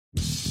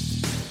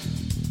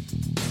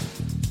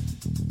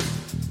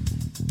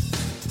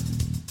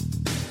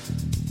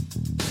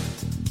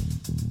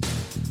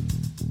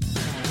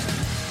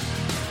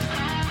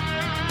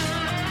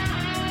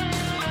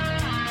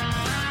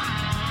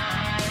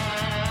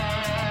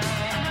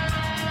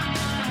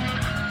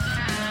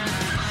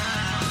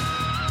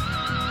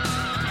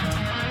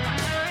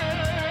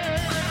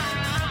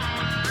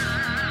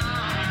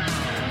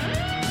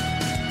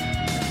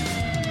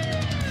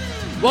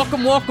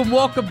Welcome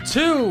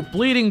to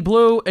Bleeding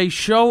Blue, a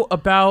show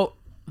about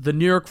the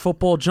New York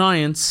Football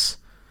Giants,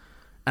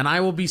 and I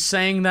will be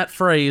saying that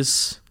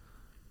phrase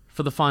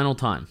for the final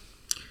time.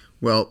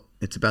 Well,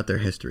 it's about their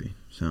history,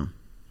 so.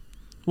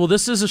 Well,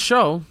 this is a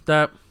show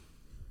that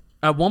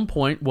at one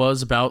point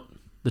was about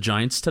the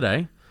Giants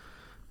today,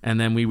 and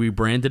then we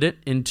rebranded it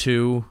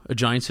into a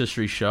Giants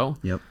history show.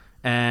 Yep.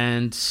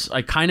 And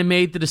I kind of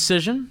made the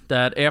decision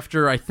that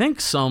after, I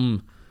think,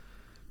 some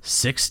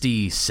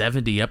 60,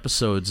 70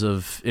 episodes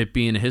of it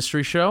being a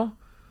history show,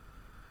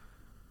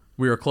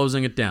 we are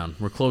closing it down.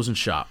 We're closing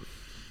shop.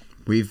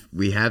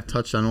 We have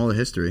touched on all the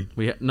history.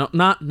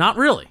 Not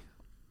really.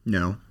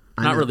 No.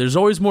 Not really. There's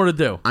always more to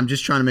do. I'm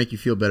just trying to make you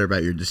feel better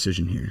about your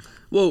decision here.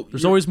 Well,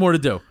 there's always more to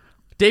do.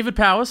 David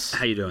Powis.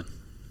 How you doing?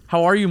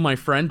 How are you, my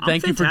friend?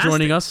 Thank you for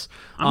joining us.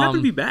 I'm happy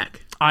to be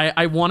back.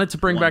 I wanted to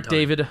bring back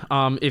David.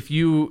 If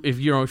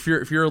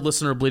you're a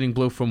listener of Bleeding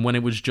Blue from when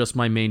it was just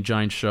my main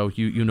Giants show,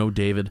 you know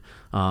David.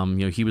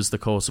 He was the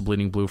co-host of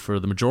Bleeding Blue for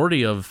the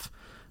majority of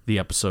the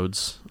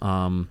episodes.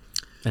 And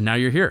now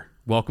you're here.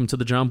 Welcome to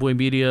the John Boy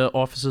Media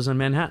offices in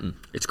Manhattan.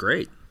 It's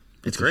great.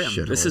 It's great.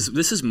 This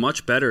is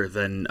much better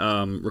than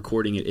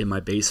recording it in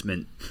my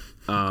basement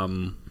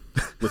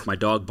with my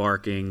dog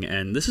barking,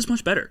 and this is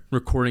much better.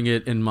 Recording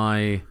it in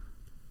my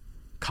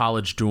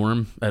college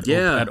dorm at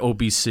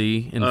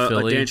OBC in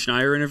Philly. A Dan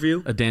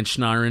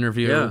Schneider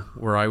interview.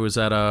 Where I was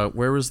at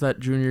where was that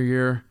junior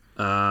year?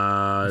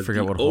 I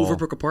forget what hall.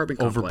 Overbrook apartment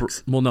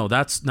complex.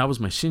 That was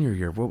my senior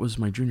year. What was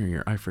my junior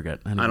year? I forget.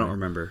 Anyway. I don't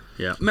remember.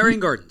 Yeah, Marion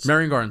Gardens.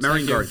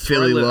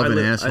 Philly loving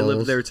assholes. I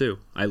live there too.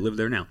 I live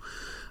there now.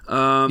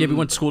 We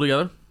went to school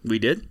together. We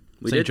did.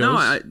 St. No,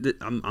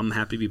 I'm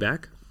happy to be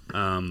back.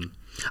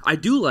 I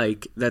do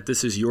like that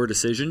this is your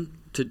decision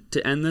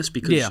to end this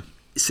because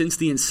since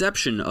the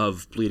inception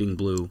of Bleeding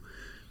Blue,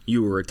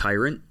 you were a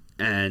tyrant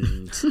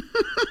and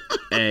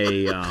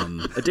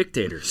a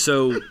dictator.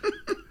 So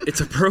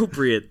it's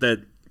appropriate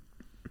that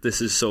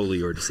this is solely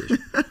your decision.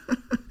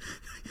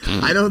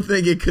 I don't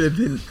think it could have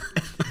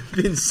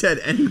been said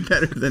any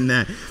better than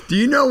that. Do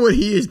you know what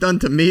he has done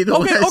to me? So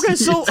we'll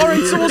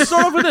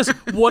start off with this.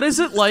 What is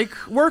it like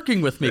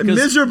working with me?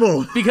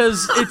 Miserable.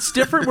 Because it's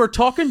different. Where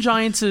Talking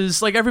Giants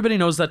is like everybody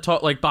knows that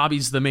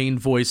Bobby's the main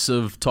voice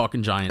of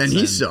Talking Giants, and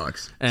he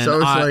sucks. And so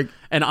it's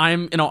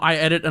I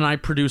edit and I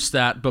produce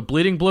that, but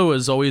Bleeding Blue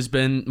has always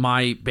been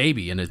my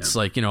baby, and it's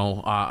I'm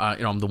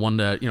the one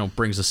that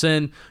brings us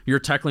in. You're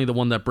technically the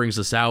one that brings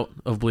us out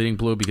of Bleeding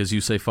Blue because you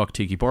say fuck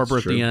Tiki Barber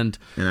at the end,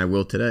 and I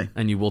will today,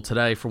 and you will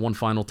today for one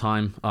final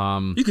time.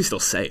 You can still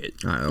say it.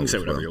 You can say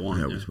whatever you want.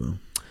 I always will.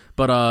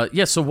 But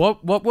so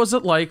what was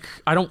it like?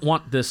 I don't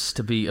want this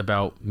to be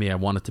about me. I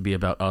want it to be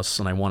about us,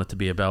 and I want it to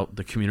be about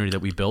the community that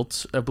we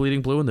built at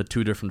Bleeding Blue and the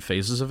two different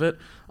phases of it.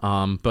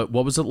 But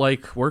what was it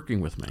like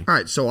working with me? All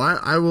right, so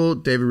I will,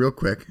 David, real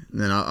quick,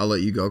 and then I'll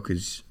let you go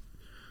because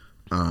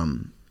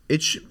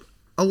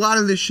a lot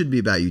of this should be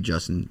about you,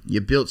 Justin.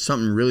 You built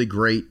something really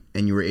great,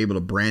 and you were able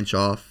to branch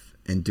off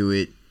and do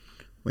it.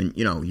 When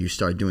you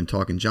start doing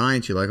Talking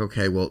Giants, you're like,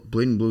 okay, well,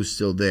 Bleeding Blue's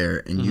still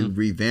there, and you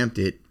revamped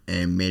it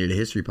and made it a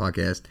history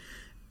podcast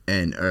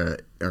and or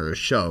a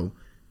show,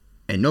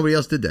 and nobody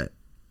else did that.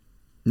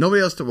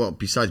 Nobody else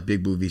besides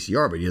Big Blue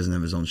VCR, but he doesn't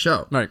have his own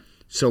show. Right.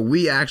 So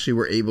we actually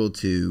were able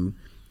to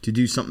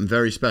do something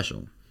very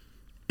special,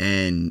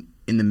 and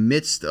in the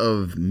midst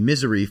of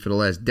misery for the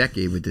last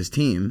decade with this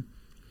team,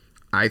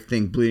 I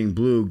think Bleeding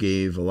Blue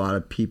gave a lot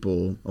of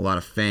people, a lot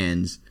of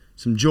fans,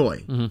 some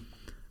joy. Mm-hmm.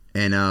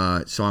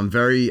 And so I'm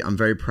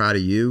very proud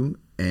of you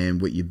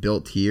and what you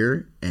built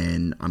here,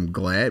 and I'm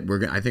glad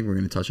I think we're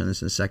gonna touch on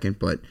this in a second,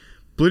 but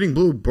Bleeding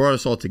Blue brought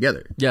us all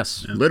together.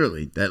 Yes,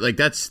 literally.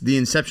 That's the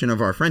inception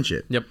of our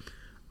friendship. Yep.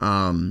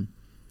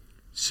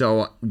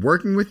 So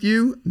working with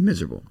you,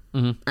 miserable,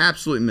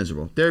 absolutely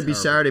miserable. There'd be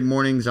Saturday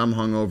mornings I'm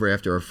hungover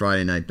after a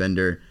Friday night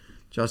bender.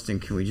 Justin,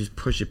 can we just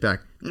push it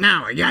back?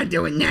 No, I gotta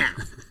do it now.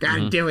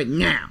 Gotta do it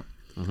now.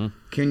 Mm-hmm.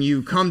 Can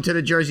you come to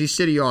the Jersey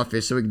City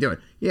office so we can do it?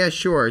 Yeah,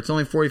 sure. It's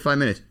only 45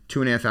 minutes.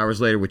 2.5 hours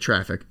later with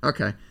traffic.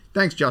 Okay.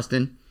 Thanks,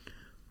 Justin.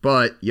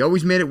 But you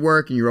always made it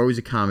work, and you're always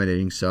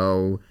accommodating.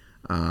 So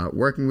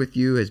working with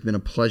you has been a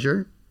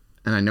pleasure.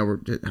 And I know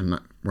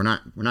we're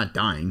not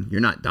dying.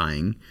 You're not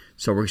dying.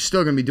 So we're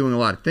still going to be doing a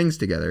lot of things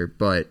together.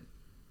 But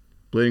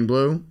Bleeding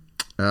Blue,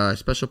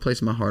 special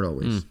place in my heart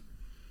always.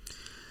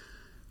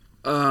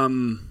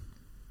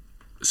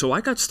 So I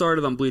got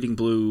started on Bleeding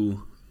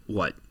Blue.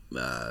 What?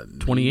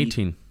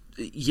 2018.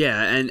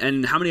 Yeah,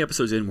 and how many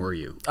episodes in were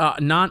you?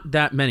 Not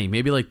that many,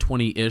 maybe like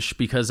 20-ish,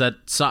 because at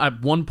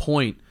one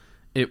point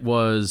it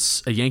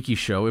was a Yankee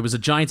show. It was a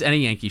Giants and a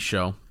Yankee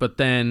show, but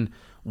then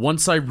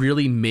once I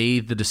really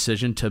made the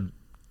decision to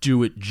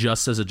do it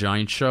just as a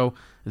Giants show,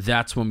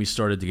 that's when we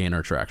started to gain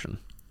our traction.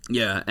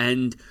 Yeah,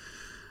 and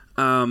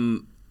I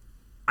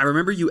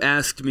remember you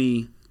asked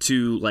me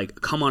to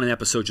come on an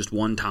episode just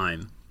one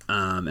time.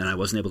 And I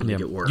wasn't able to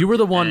make it work. You were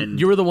the one.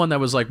 You were the one that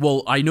was like,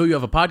 "Well, I know you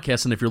have a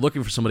podcast, and if you're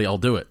looking for somebody, I'll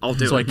do it."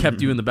 So I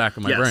kept you in the back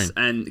of my brain. Yes,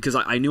 and because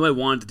I knew I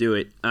wanted to do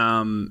it,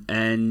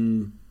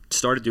 and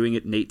started doing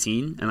it in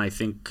 2018, and I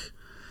think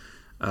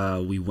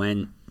We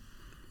went.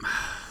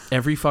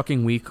 Every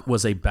fucking week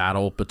was a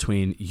battle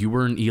between you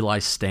were an Eli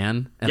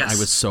Stan, and Yes. I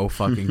was so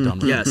fucking done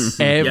with Yes.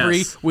 it. Every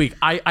Yes. week.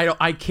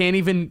 I can't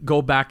even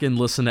go back and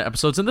listen to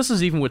episodes, and this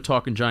is even with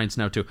Talking Giants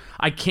now too.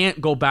 I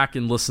can't go back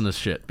and listen to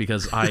shit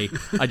because I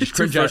just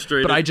cringe at it.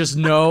 frustrated. But I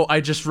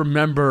just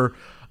remember,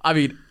 I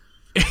mean,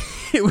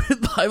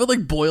 I would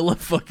like boil a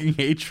fucking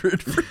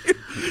hatred for you.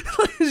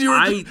 Like, you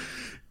were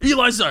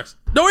Eli sucks.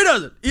 No, he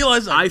doesn't. Eli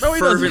sucks.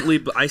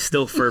 I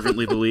still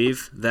fervently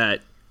believe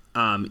that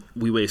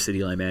we wasted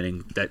Eli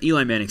Manning. That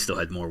Eli Manning still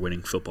had more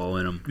winning football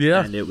in him.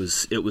 Yeah. And it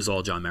was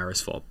all John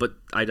Mara's fault. But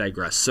I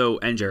digress. So,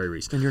 and Jerry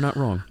Reese. And you're not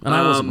wrong, and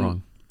I wasn't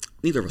wrong.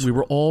 Neither of us. We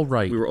were all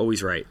right. We were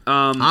always right.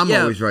 I'm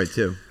always right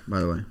too,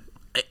 by the way.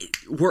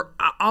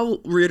 I'll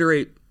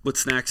reiterate what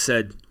Snack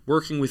said.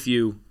 Working with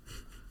you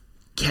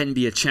can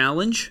be a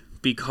challenge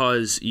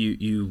because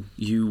you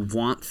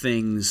want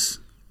things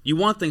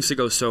to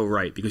go so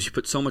right because you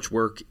put so much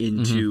work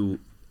into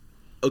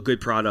a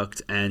good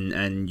product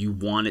and you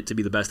want it to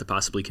be the best it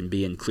possibly can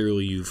be, and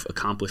clearly you've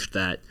accomplished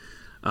that,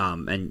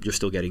 and you're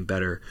still getting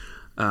better.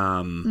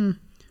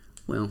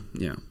 Well,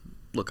 yeah.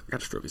 Look, I got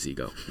to stroke his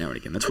ego now and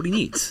again. That's what he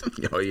needs.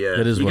 Oh yeah,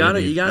 That is what I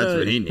need. That's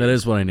what he needs. That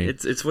is what I need.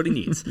 It's what he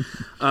needs.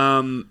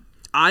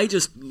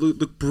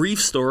 The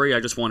brief story I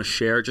just want to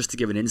share just to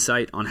give an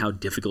insight on how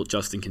difficult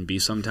Justin can be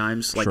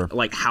sometimes, Sure.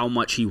 like how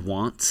much he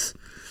wants.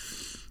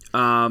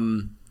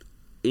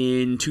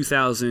 In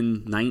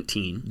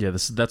 2019, Yeah,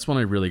 that's when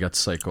I really got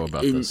psycho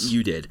about this.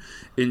 you did.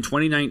 In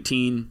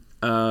 2019,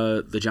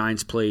 the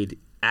Giants played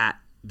at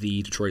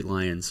the Detroit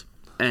Lions,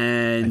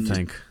 and I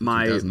think.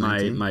 my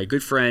 2019?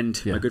 good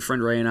friend, Yeah. my good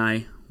friend Ray and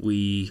I,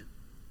 we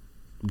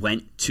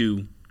went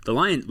to the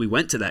Lions. We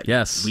went to that.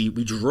 Yes. game.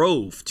 We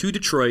drove to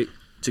Detroit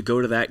to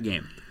go to that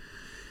game,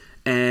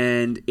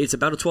 and it's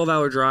about a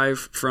 12-hour drive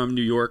from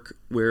New York,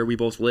 where we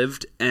both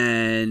lived,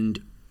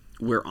 and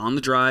we're on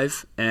the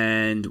drive,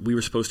 and we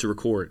were supposed to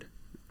record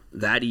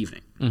that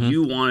evening.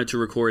 You wanted to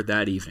record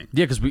that evening.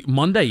 Yeah, because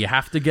Monday you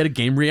have to get a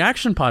game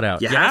reaction pod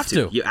out. You have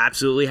to. You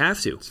absolutely have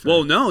to.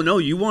 Well, no,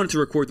 you wanted to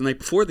record the night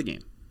before the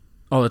game.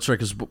 Oh, that's right,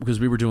 because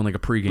we were doing like a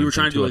pregame. We were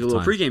trying to do like a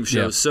little pregame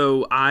show. Yeah.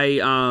 So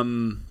I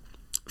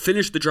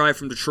finished the drive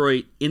from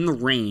Detroit in the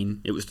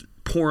rain. It was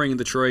pouring in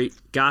Detroit.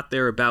 Got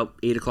there about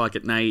 8 o'clock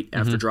at night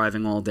after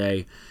driving all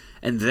day.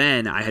 And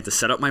then I had to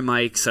set up my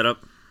mic, set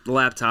up the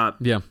laptop,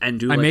 Yeah, and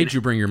do. I like made you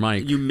bring your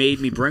mic. You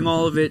made me bring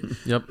all of it.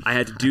 Yep. I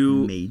had to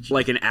do Made you.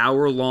 like an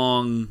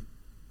hour-long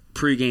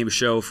pregame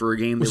show for a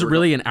game. Was it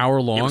really an hour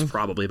It was long?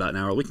 probably about an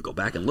hour. We can go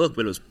back and look,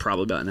 but it was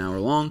probably about an hour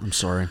long. I'm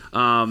sorry.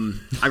 I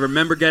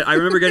remember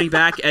getting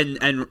back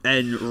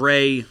and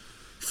Ray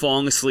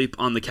falling asleep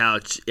on the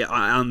couch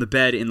on the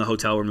bed in the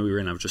hotel room we were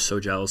in. I was just so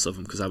jealous of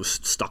him because I was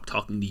stuck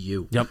talking to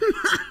you. Yep.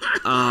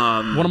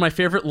 One of my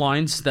favorite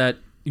lines that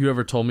you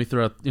ever told me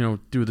through the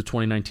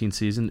 2019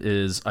 season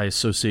is, "I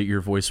associate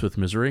your voice with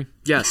misery."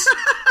 Yes.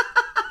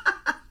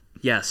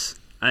 Yes.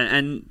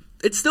 And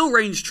it still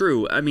reigns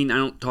true. I mean, I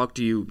don't talk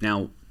to you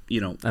now,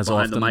 As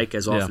behind the often. mic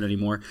as often Yeah.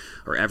 anymore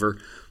or ever.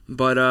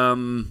 But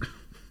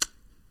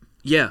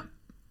yeah.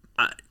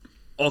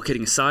 All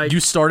kidding aside, You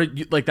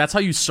started that's how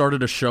you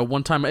started a show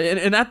one time,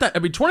 and at that, I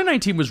mean,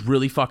 2019 was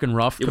really fucking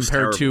rough It was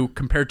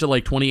compared to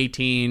like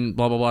 2018,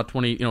 blah blah blah,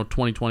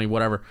 2020,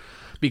 whatever,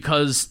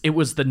 because it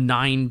was the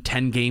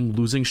 9-10 game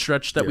losing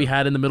stretch that we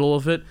had in the middle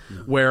of it,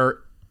 where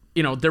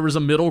there was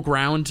a middle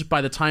ground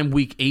by the time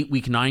week 8,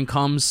 week 9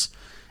 comes.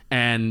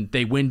 And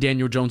they win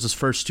Daniel Jones's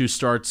first 2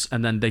 starts,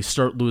 and then they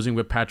start losing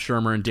with Pat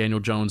Shurmur and Daniel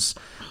Jones.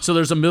 So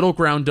there's a middle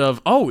ground of,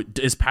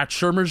 is Pat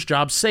Shurmur's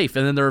job safe?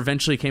 And then there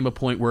eventually came a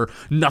point where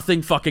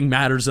nothing fucking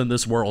matters in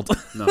this world.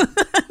 no.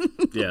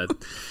 Yeah.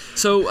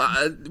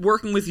 So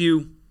working with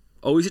you,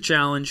 always a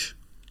challenge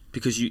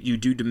because you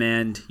do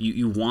demand,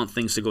 you want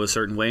things to go a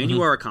certain way, and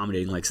you are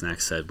accommodating, like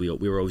Snack said. We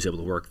were always able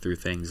to work through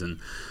things,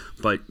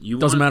 but you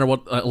Doesn't matter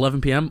what,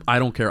 11 p.m., I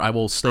don't care. I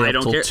will stay up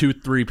don't till care.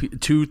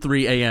 2,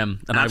 3 a.m.,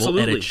 and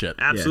Absolutely. I will edit shit.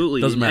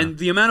 Absolutely. Doesn't matter. And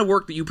the amount of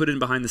work that you put in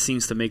behind the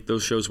scenes to make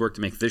those shows work,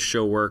 to make this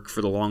show work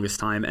for the longest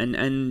time, and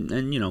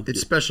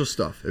It's special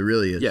stuff. It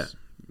really is.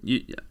 yeah.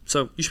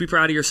 So you should be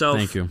proud of yourself.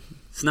 Thank you.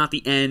 It's not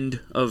the end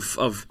of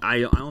I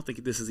don't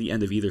think this is the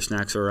end of either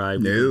Snacks or I.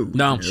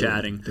 No.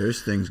 Chatting.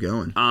 There's things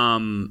going.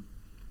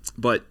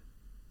 But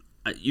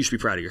you should be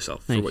proud of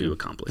yourself for what you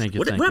accomplished. Thank you.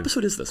 What Thank you.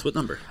 episode is this? What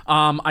number?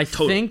 I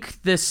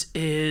think this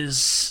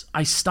is...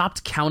 I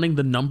stopped counting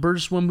the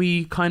numbers when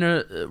we kind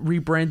of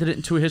rebranded it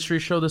into a history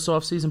show this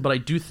offseason, but I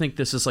do think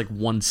this is like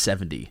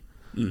 170.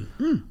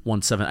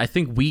 170. I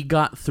think we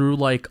got through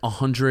like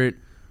 100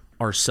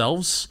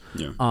 ourselves.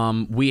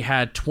 Yeah. We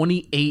had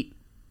 28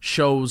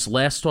 shows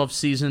last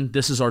offseason.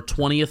 This is our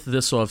 20th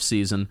this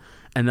offseason.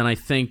 And then I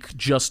think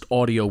just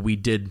audio we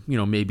did,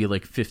 maybe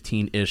like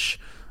 15-ish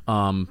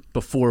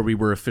before we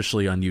were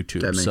officially on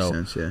YouTube. That makes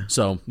sense, yeah.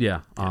 So, yeah.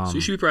 So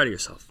you should be proud of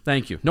yourself.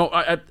 Thank you. No,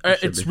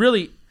 it's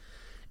really...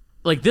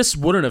 Like, this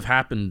wouldn't have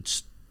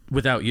happened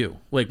without you.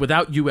 Like,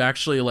 without you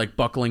actually, like,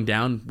 buckling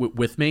down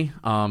with me.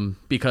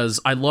 Because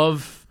I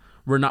love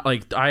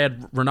I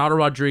had Renato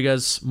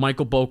Rodriguez,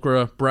 Michael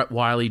Bokra, Brett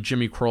Wiley,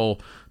 Jimmy Kroll.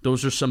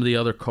 Those are some of the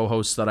other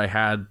co-hosts that I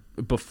had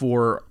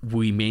before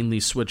we mainly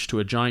switched to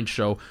a Giants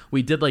show.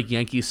 We did like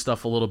Yankee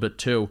stuff a little bit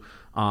too.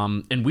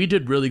 And we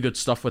did really good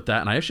stuff with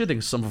that. And I actually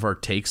think some of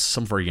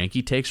our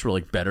Yankee takes were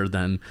like better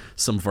than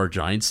some of our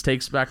Giants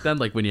takes back then.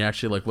 Like when you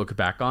actually like look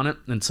back on it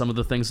and some of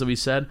the things that we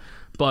said.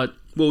 But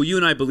well, you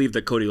and I believed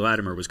that Cody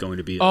Latimer was going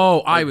to be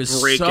I was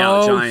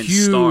breakout so Giants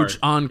huge star,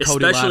 on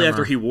Cody especially Latimer.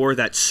 after he wore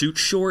that suit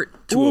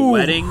short to a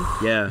wedding.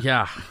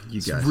 Yeah, You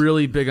guys,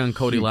 really big on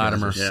Cody you guys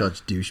Latimer. are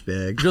such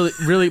douchebags.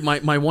 Really,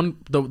 my one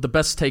the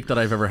best take that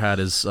I've ever had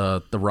is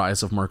the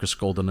rise of Marcus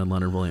Golden and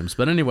Leonard Williams.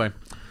 But anyway,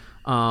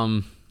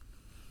 you're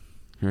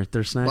right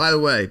there, Snack. By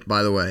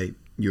the way,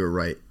 you were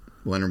right.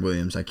 Leonard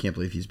Williams, I can't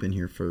believe he's been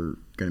here for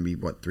going to be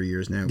 3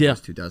 years now. Yeah,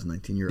 it's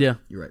 2019. You're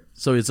right.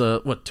 So it's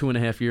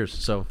 2.5 years.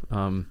 So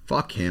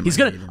fuck him.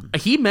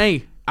 He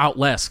may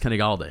outlast Kenny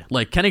Galladay.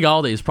 Like Kenny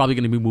Galladay is probably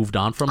going to be moved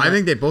on from. I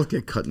think they both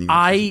get cut in the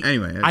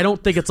anyway. I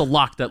don't think it's a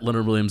lock that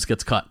Leonard Williams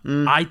gets cut.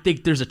 I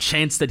think there's a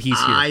chance that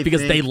he's here because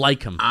they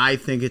like him. I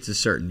think it's a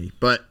certainty,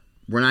 but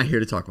we're not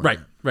here to talk about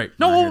that. Right.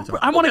 No,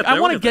 I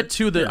want to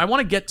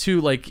get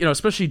to like, you know,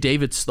 especially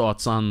David's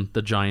thoughts on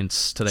the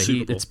Giants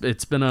today.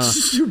 It's been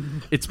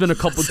a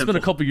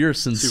couple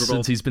years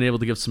since he's been able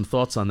to give some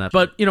thoughts on that.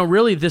 But, you know,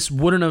 really this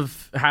wouldn't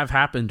have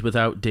happened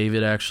without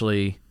David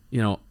actually,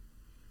 you know,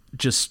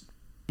 just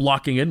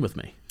locking in with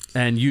me.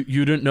 And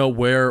you didn't know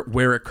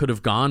where it could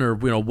have gone, or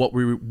you know what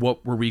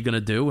were we gonna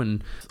do,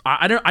 and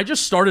I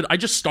just started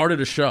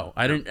a show.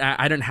 I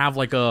didn't have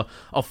like a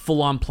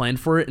full on plan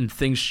for it, and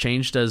things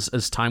changed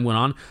as time went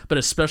on. But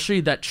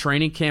especially that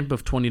training camp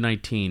of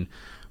 2019,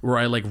 where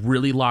I like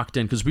really locked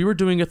in, because we were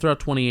doing it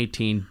throughout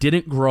 2018,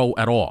 didn't grow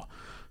at all.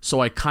 So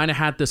I kind of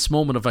had this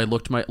moment of I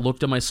looked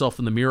at myself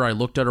in the mirror. I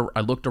looked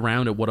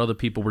around at what other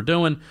people were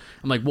doing.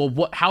 I'm like,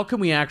 well, how can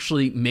we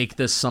actually make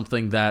this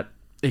something that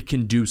it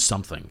can do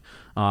something?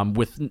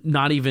 With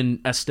not even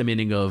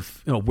estimating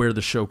of, you know, where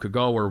the show could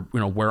go, or, you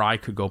know, where I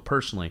could go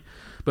personally,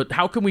 but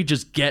how can we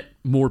just get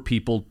more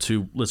people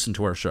to listen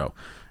to our show?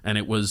 And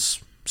it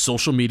was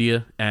social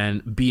media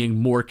and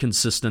being more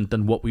consistent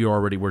than what we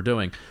already were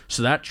doing.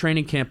 So that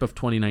training camp of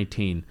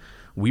 2019,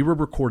 we were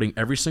recording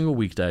every single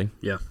weekday.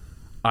 Yeah.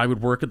 I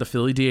would work at the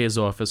Philly DA's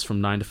office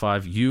from 9 to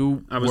 5.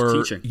 I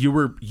was teaching. You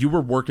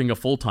were working a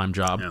full-time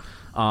job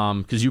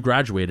because you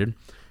graduated,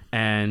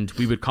 and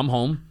we would come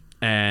home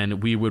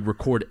and we would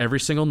record every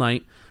single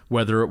night,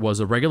 whether it was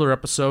a regular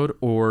episode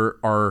or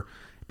our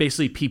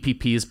basically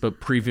PPPs, but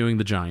previewing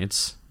the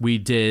Giants. We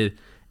did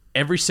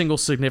every single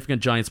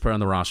significant Giants player on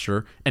the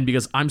roster, and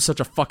because I'm such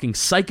a fucking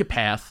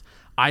psychopath,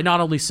 I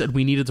not only said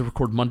we needed to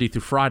record Monday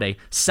through Friday,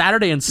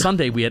 Saturday and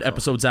Sunday we had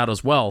episodes out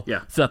as well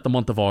throughout the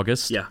month of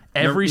August. Yeah.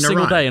 Every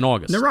single day in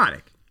August.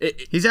 Neurotic.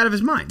 He's out of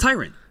his mind.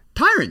 Tyrant.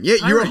 Yeah,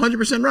 you're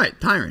 100% right.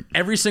 Tyrant.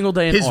 Every single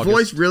day in August. His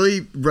voice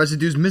really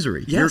residues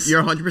misery. Yes.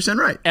 You're 100%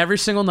 right. Every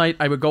single night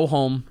I would go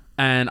home,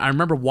 and I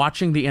remember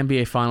watching the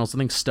NBA Finals. I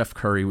think Steph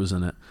Curry was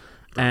in it.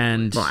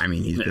 And well, I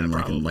mean, he's been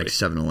like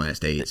 7 of the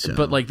last 8. So.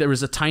 But like there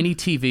was a tiny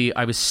TV.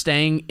 I was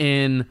staying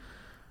in.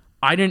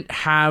 I didn't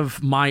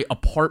have my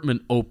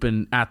apartment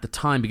open at the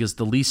time because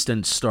the lease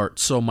didn't start.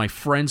 So my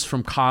friends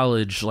from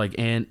college, like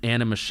Ann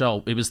and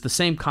Michelle, it was the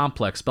same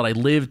complex, but I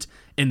lived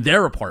in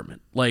their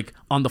apartment, like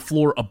on the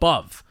floor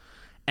above.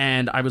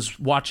 And I was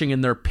watching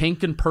in their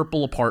pink and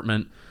purple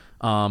apartment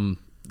the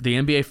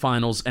NBA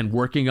Finals and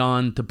working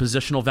on the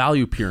positional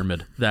value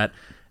pyramid that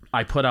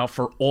I put out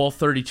for all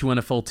 32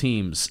 NFL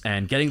teams,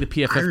 and getting the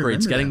PFF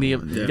grades, getting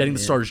the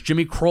starters.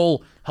 Jimmy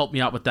Kroll helped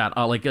me out with that.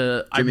 I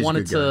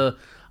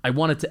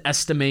wanted to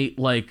estimate,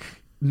 like,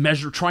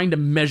 trying to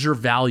measure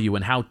value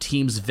and how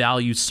teams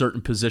value certain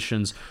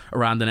positions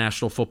around the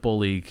National Football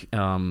League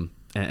and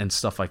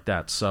stuff like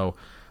that. So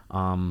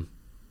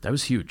that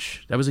was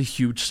huge. That was a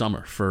huge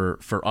summer for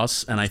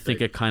us, and I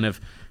think it kind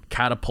of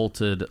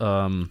catapulted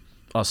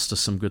us to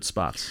some good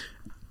spots.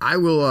 I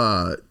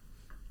will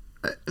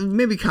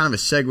maybe kind of a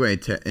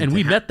segue to... And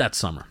we met that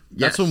summer.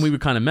 Yes. That's when we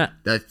kind of met.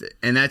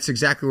 That's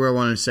exactly where I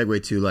wanted to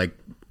segue to, like,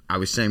 I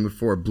was saying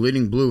before,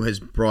 Bleeding Blue has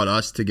brought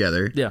us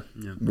together. Yeah.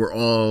 We're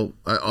all,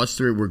 us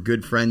three, we're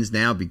good friends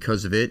now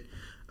because of it.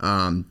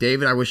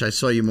 David, I wish I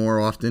saw you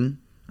more often.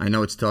 I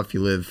know it's tough.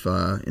 You live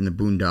in the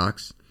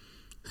boondocks.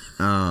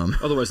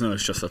 Otherwise known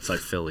as just outside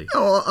Philly.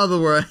 Oh,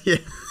 otherwise,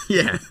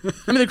 yeah.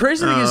 I mean, the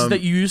crazy thing is that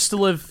you used to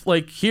live,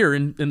 like, here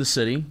in the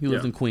city. You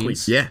lived in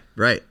Queens. Yeah,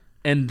 right.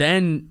 And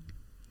then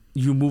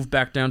you moved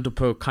back down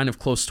to kind of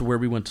close to where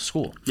we went to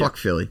school. Fuck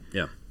Philly.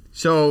 Yeah.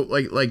 So,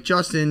 like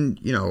Justin,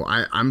 you know,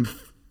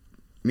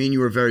 me and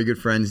you are very good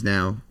friends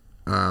now.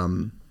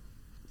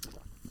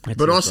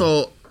 But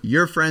also,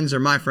 your friends are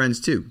my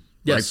friends too.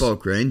 Yes. Like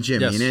Bokra and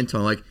Jimmy and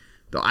Anton. Like,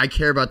 I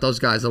care about those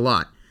guys a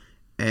lot.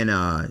 And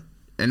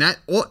that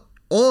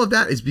all of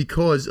that is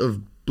because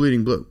of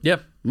Bleeding Blue.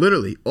 Yep.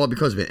 Literally, all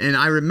because of it. And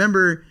I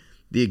remember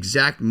the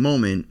exact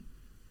moment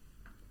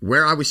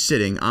where I was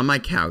sitting on my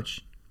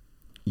couch.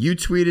 You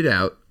tweeted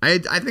out. I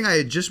think I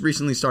had just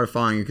recently started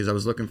following you because I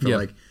was looking for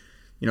like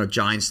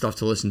Giant stuff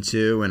to listen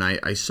to, and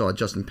I saw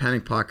Justin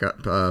Panic pop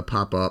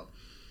up.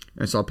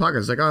 And I saw a podcast. I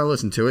was like, oh, I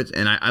listened to it,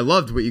 and I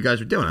loved what you guys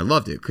were doing. I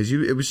loved it because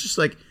it was just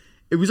like,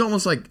 it was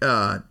almost like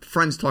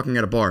friends talking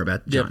at a bar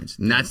about the Giants,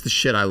 and that's the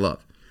shit I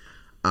love.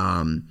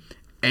 And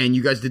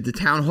you guys did the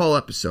town hall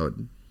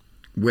episode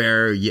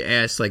where you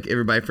asked like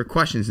everybody for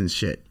questions and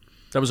shit.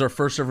 That was our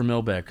first ever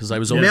mailbag because I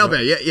was always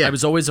I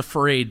was always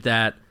afraid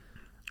that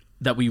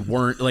we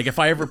weren't, like, if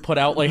I ever put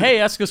out like, hey,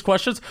 ask us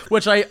questions,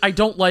 which I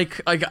don't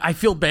like. I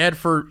feel bad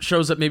for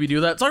shows that maybe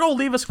do that. It's like, oh,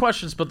 leave us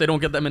questions, but they don't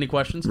get that many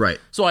questions. Right.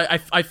 So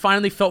I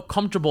finally felt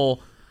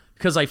comfortable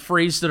because I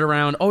phrased it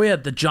around, oh yeah,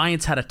 the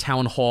Giants had a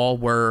town hall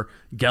where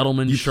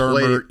Gettleman,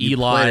 Shermer,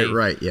 Eli,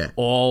 right, yeah.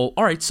 all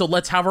right, so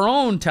let's have our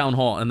own town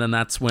hall. And then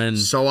that's when you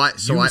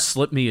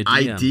slipped me a DM.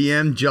 I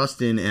DM'd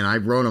Justin and I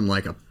wrote him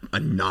like a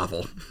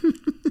novel.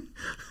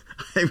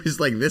 It was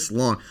like this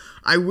long.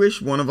 I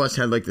wish one of us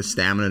had like the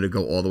stamina to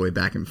go all the way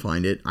back and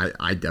find it.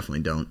 I definitely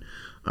don't.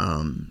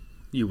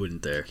 You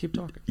wouldn't dare. Keep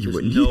talking. You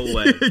wouldn't. No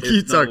way.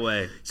 There's no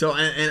way. So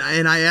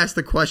and I asked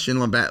the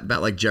question about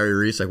like Jerry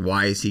Reese, like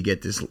why does he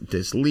get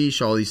this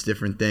leash, all these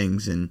different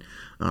things, and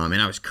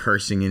I was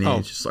cursing in it.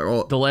 It's just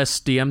like the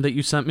last DM that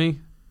you sent me,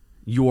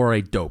 you are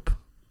a dope.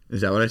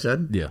 Is that what I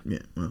said? Yeah.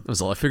 Well, that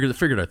was all. I figured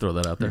I'd throw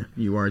that out there.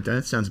 You are.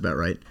 That sounds about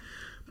right.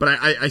 But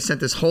I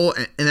sent this whole,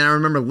 and then I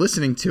remember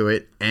listening to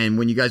it, and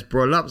when you guys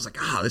brought it up, I was like,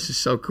 this is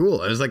so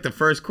cool. It was like the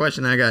first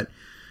question I got,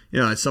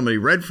 that somebody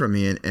read from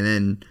me, and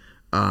then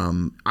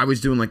I was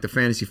doing like the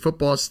fantasy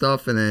football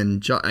stuff, and then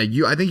I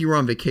think you were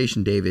on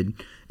vacation, David,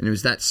 and it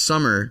was that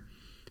summer,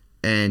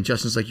 and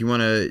Justin's like, you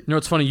want to...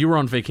 It's funny, you were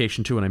on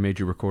vacation too, and I made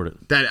you record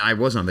it. That I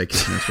was on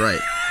vacation, that's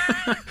right.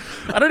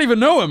 I don't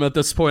even know him at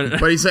this point.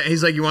 But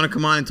he's like, you want to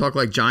come on and talk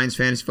like Giants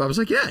fantasy football? I was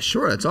like, yeah,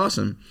 sure, that's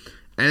awesome.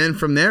 And then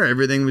from there,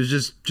 everything was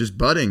just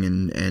budding,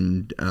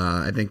 and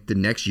I think the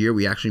next year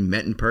we actually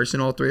met in person,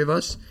 all three of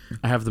us.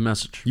 I have the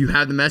message. You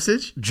have the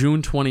message?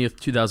 June 20th,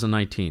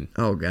 2019.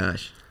 Oh,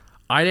 gosh.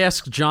 I'd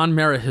ask John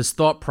Merritt his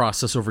thought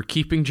process over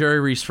keeping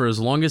Jerry Reese for as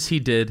long as he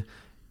did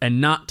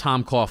and not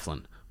Tom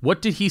Coughlin.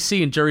 What did he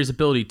see in Jerry's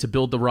ability to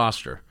build the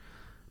roster,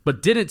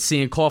 but didn't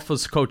see in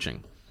Coughlin's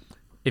coaching?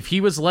 If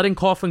he was letting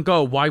Coughlin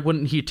go, why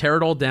wouldn't he tear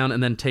it all down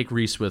and then take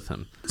Reese with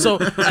him?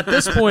 So at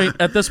this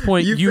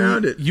point,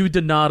 you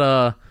did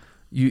not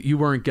you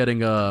weren't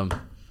getting how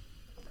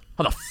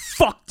the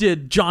fuck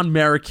did John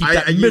Merritt keep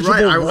that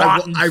miserable,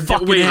 rotten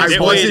fucking I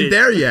wasn't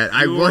there yet.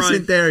 I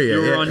wasn't there yet.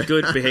 You were on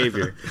good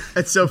behavior.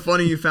 It's so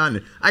funny you found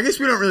it. I guess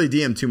we don't really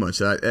DM too much.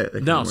 So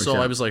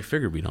I was like,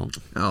 figured we don't.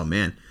 Oh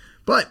man,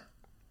 but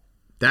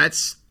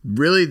that's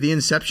really the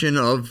inception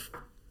of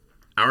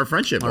our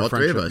friendship. All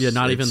three of us. Yeah,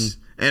 not even.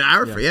 And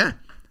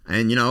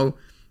and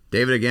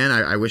David, again,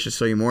 I wish I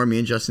saw you more. Me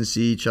and Justin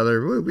see each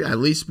other at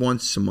least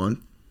once a month,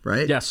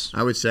 right? Yes.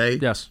 I would say.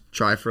 Yes.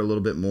 Try for a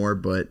little bit more,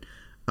 but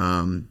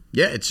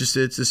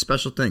it's a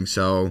special thing.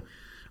 So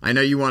I know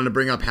you wanted to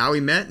bring up how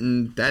we met,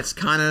 and that's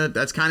kind of it.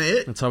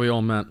 That's how we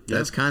all met.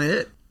 That's kind of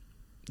it.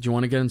 Do you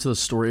want to get into the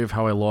story of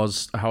how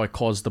I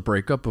caused the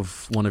breakup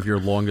of one of your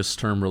longest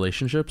term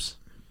relationships?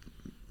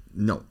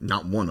 No,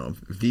 not one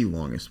of the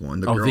longest one.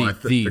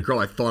 The girl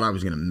I thought I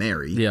was going to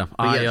marry. Yeah,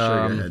 go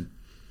ahead.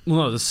 Well,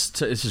 no, this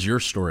is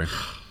your story.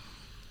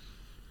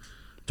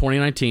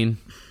 2019.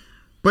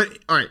 But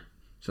all right,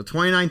 so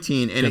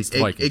 2019, and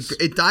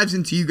it dives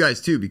into you guys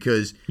too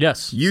because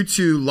you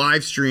two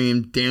live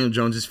streamed Daniel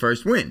Jones's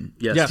first win.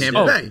 Yes,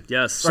 Tampa Bay.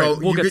 Yes, so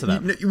we'll get to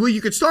that.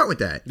 You could start with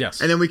that. Yes,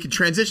 and then we could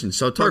transition.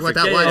 So talk about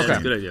that live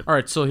stream. Good idea. All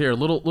right, so here,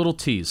 little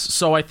tease.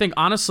 So I think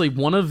honestly,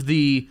 one of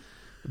the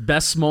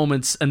best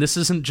moments, and this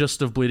isn't just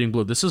of Bleeding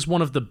Blue, this is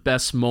one of the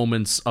best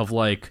moments of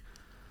my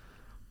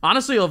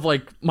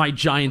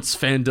Giants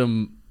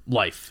fandom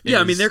life. Yeah,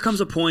 I mean, there comes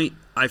a point,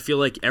 I feel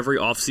like every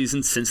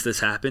offseason since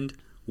this happened,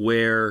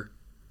 where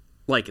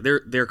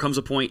there comes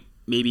a point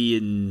maybe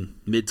in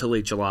mid to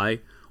late July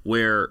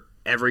where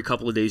every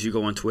couple of days you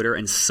go on Twitter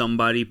and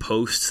somebody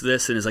posts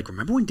this and is like,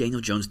 remember when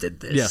Daniel Jones did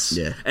this? Yes.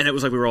 Yeah. And it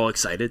was like we were all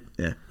excited.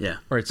 Yeah. Yeah. All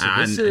right, so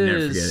I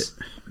never forget it.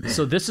 Man.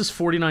 So this is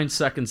 49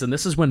 seconds, and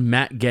this is when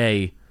Matt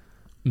Gay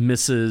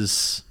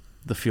misses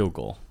the field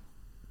goal.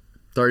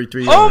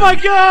 33. Oh my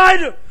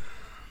God!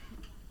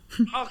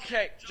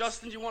 Okay,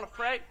 Justin, do you want to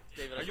pray?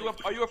 David,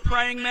 are you a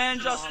praying man,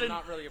 Justin? I'm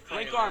not really a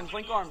praying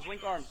link arms.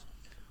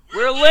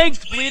 We're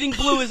linked. Bleeding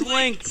Blue is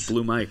linked.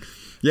 Blue Mike.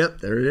 Yep,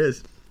 there it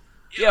is.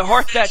 Yeah,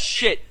 heart that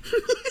shit.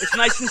 It's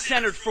nice and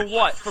centered for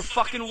what? For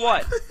fucking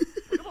what?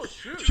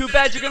 Too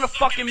bad you're gonna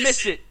fucking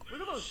miss it.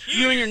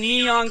 You and your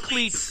neon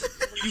cleats.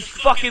 You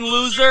fucking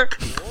loser.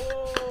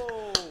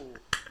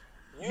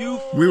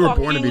 We were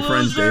born to be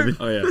friends, David.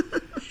 Oh, yeah.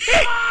 He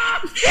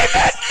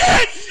missed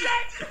it!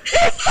 He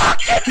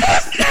fucking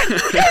missed it!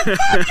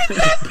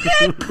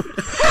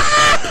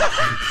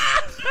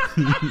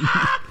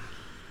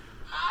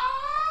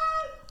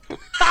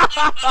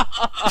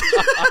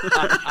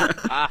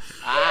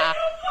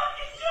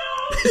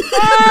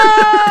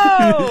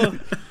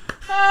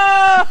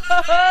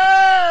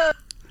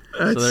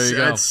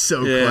 That's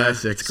so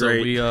classic. It's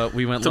great. So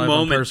we went It's a live on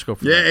moment. Periscope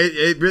for Yeah,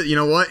 that. it really, you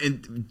know what?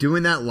 And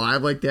doing that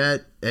live like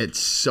that, It's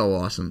so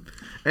awesome.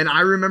 And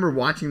I remember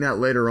watching that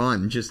later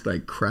on and just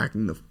like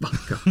cracking the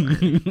fuck up.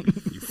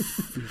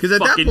 Because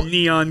Fucking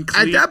neon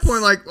cleats. at that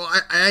point, like, well,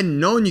 I hadn't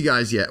known you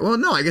guys yet. Well,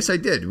 no, I guess I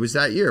did. It was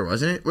that year,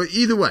 wasn't it? Well,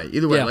 either way.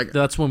 Yeah, Like,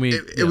 that's when we.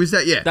 It was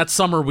that. Yeah, that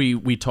summer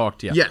we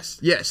talked. Yeah. Yes.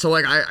 Yeah. So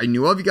like I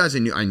knew of you guys. I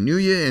knew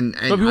you, and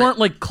But we weren't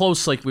like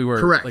close like we were.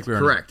 correct. Like we were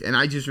correct. And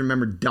I just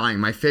remember dying.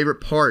 My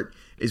favorite part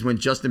is when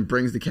Justin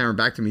brings the camera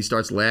back to me,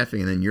 starts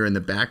laughing, and then you're in the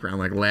background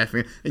like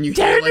laughing, and you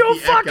hear Daniel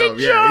like the echo. fucking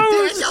Yeah,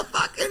 Daniel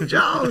fucking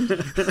Jones.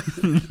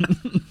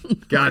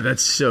 God,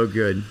 that's so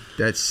good.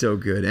 That's so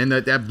good. And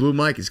that blue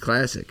mic is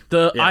classic.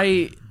 That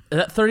 $30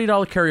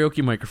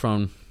 karaoke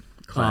microphone.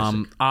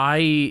 Classic.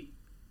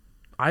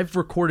 I've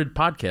recorded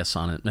podcasts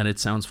on it, and it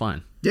sounds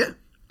fine. Yeah.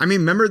 I mean,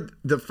 remember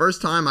the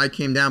first time I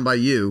came down by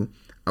you,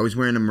 I was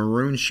wearing a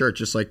maroon shirt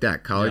just like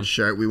that, college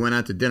shirt. We went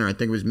out to dinner. I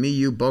think it was me,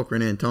 you, Boker,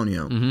 and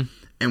Antonio. Mm-hmm.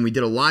 And we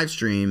did a live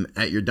stream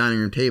at your dining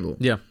room table.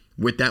 Yeah.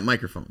 With that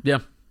microphone. Yeah.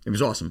 It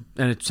was awesome.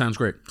 And it sounds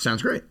great.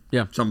 Sounds great.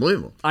 Yeah. It's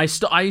unbelievable. I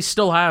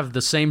still have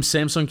the same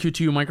Samsung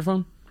Q2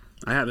 microphone.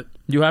 I have it.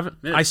 You have it?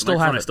 Yeah, I it's still the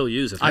have microphone it. I still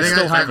use. If I I think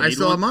still have I it.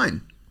 still have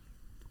mine.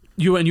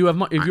 You have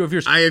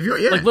yours. I have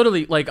yours, yeah. Like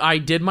literally, like I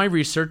did my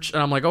research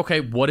and I'm like,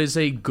 okay, what is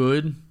a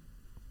good,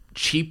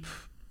 cheap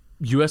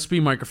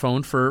USB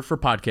microphone for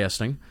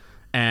podcasting?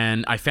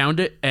 And I found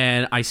it,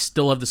 and I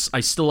still have this. I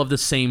still have the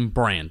same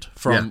brand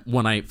from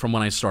when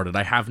I started.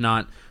 I have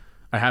not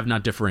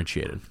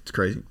differentiated. It's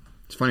crazy.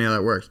 It's funny how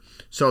that works.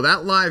 So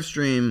that live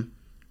stream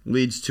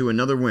leads to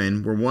another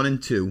win. We're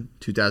 1-2,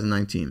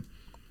 2019. And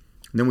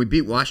then we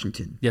beat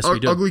Washington. Yes, we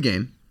did. Ugly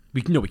game.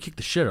 We kicked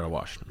the shit out of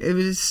Washington. It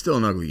was still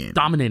an ugly game.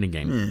 Dominating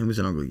game. Yeah, it was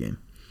an ugly game.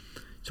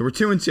 So we're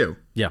 2-2.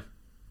 Yeah.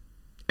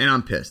 And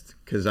I'm pissed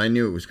because I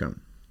knew it was coming.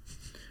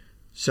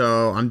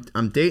 So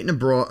I'm dating a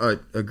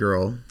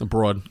girl.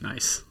 Abroad.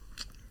 Nice.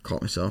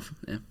 Caught myself.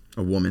 Yeah.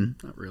 A woman.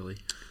 Not really.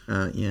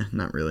 Yeah,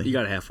 not really. You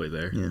got halfway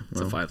there. Yeah, It's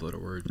a 5-letter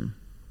word. You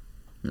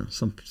know,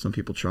 some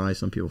people try,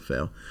 some people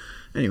fail.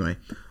 Anyway,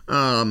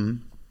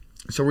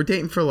 so we're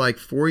dating for like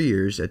 4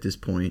 years at this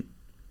point,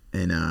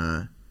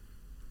 and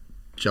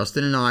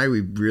Justin and I,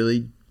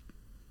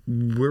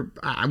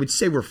 I would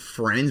say we're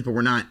friends, but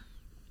we're not.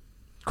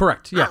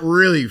 Correct. Yeah. Not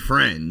really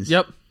friends.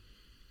 Yep.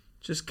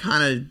 Just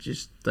kind of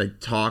just like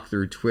talk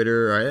through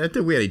Twitter. I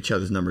think we had each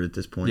other's number at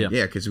this point. Yeah.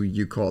 Yeah, because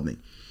you called me.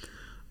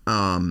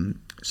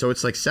 So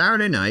it's like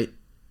Saturday night,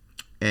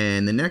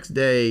 and the next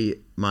day,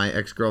 my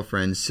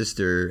ex-girlfriend's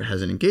sister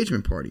has an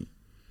engagement party.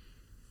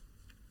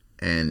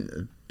 And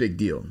a big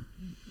deal.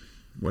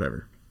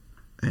 Whatever.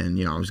 And,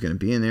 I was going to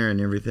be in there and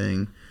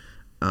everything.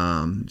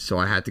 So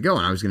I had to go,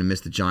 and I was going to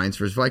miss the Giants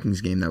versus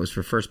Vikings game that was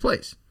for first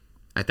place.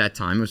 At that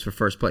time, it was for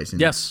first place.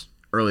 Yes.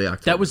 Early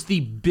October. That was the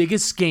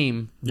biggest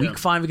game. Week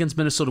 5 against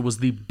Minnesota was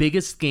the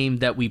biggest game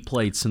that we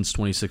played since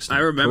 2016. I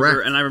remember,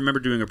 Correct. and I remember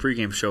doing a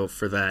pregame show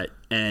for that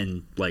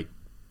and like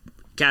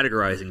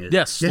categorizing it.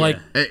 Yes, Yeah. like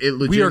It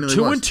we are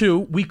legitimately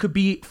 2-2. We could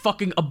be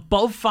fucking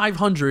above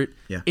 500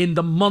 in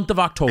the month of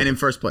October. And in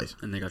first place.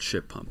 And they got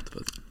shit pumped.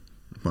 But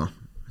Well,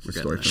 it's a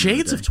story for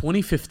Shades another of day.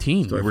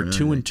 2015. We were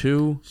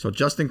 2-2 So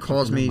Justin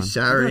calls me Remember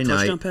Saturday that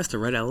touchdown night. pass to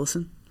Red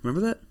Ellison?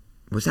 Remember that?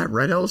 Was that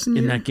Red Ellison?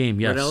 in year? that game.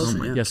 Yes. Red Ellison,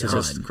 my yeah. Yes, yes, God.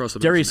 yes. Across the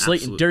Darius board,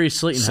 Slayton. absolute- Darius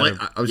Slayton had Slate, it.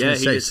 I was Yeah, going to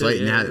he say did say,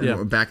 Slayton yeah, had it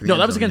Yeah. back in the No,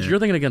 end that was zone, against. yeah. You're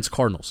thinking against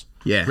Cardinals.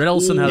 Yeah. Red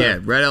Ellison had Yeah,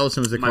 it. Red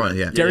Ellison was the My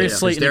Cardinals. bad. Yeah. Darius yeah.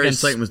 Slayton Darius against.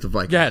 Slayton was the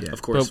Vikings. Yeah, Yeah.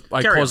 Of course.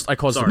 I Carry caused. on. I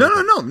caused. Sorry.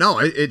 No.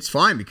 It's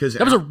fine because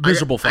That was a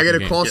miserable I got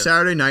fucking a call game.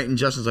 Saturday night, and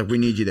Justin's like, "We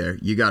need you there.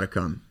 You got to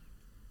come."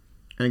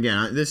 And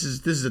again, this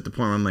is at the point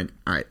where I'm like,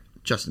 "All right,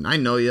 Justin, I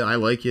know you. I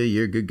like you.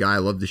 You're a good guy. I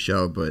love the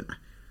show, but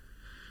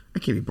I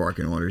can't be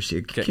barking orders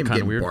here. Can't be kinda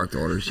getting weird. barked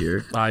orders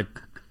here." I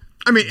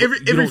I mean,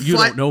 you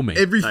don't know me.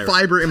 Every Tyrant.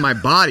 fiber in my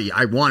body,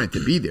 I wanted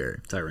to be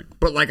there. Tyrant.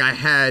 But like I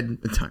had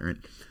a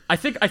tyrant,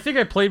 think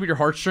I played with your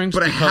heartstrings.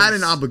 but I because, had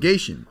an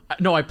obligation,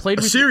 No, I played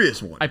a with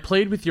serious one. I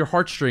played with your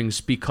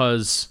heartstrings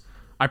because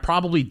I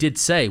probably did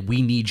say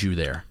we need you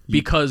there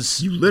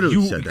because you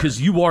literally said that. because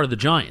you are the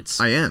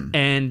Giants. I am.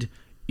 and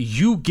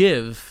you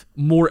give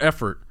more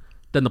effort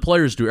than the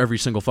players do every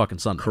single fucking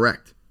Sunday.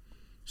 Correct.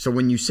 So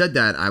when you said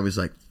that, I was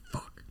like,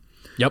 "Fuck."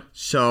 Yep.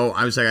 So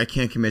I was like, "I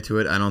can't commit to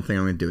it. I don't think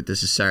I'm going to do it.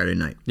 This is Saturday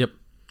night." Yep.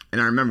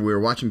 And I remember we were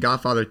watching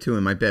Godfather 2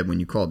 in my bed when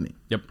you called me.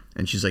 Yep.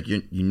 And she's like,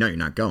 you know you're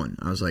not going.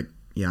 I was like,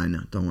 "Yeah, I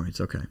know. Don't worry.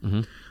 It's okay."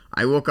 Mm-hmm.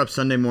 I woke up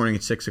Sunday morning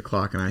at 6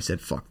 o'clock and I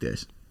said, "Fuck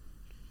this.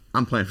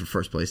 I'm playing for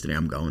first place today.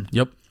 I'm going."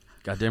 Yep.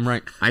 Goddamn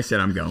right. I said,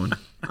 "I'm going.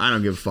 I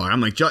don't give a fuck." I'm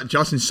like,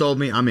 Justin sold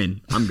me. I'm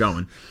in. I'm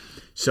going."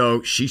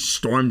 So she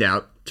stormed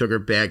out, took her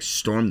bag,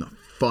 stormed the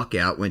fuck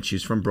out. When she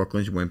was from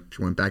Brooklyn, she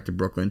went back to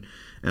Brooklyn.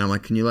 And I'm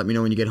like, "Can you let me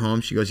know when you get home?"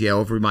 She goes, "Yeah,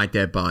 over my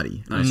dead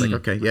body." And I was like,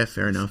 "Okay, yeah,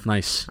 fair enough."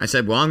 Nice. I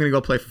said, "Well, I'm going to go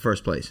play for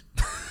first place."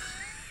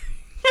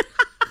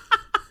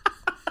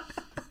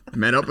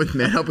 met up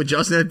with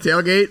Justin at the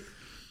tailgate.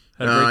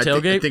 Had a great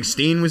tailgate. I think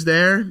Steen was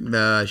there.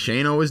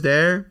 Shano was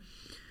there.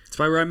 That's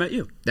probably where I met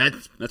you.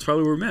 That's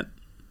probably where we met.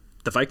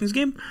 The Vikings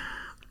game?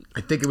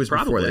 I think it was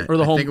Probably. before that. Or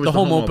the I home- think it was the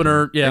home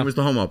opener, I think yeah. it was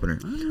the home opener.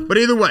 But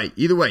either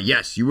way,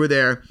 yes, you were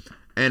there.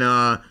 And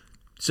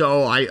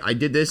So I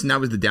did this, and that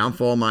was the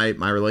downfall of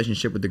my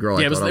relationship with the girl.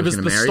 Yeah, I thought it was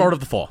gonna the marry. start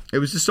of the fall. It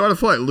was the start of the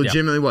fall. It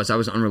legitimately was. I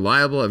was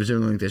unreliable. I was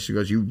doing like this. She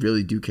goes, "You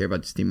really do care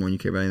about this team more than you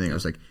care about anything." I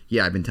was like,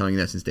 "Yeah, I've been telling you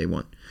that since day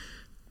one."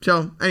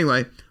 So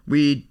anyway,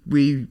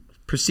 we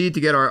proceed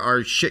to get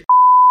our shit.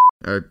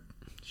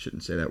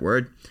 Shouldn't say that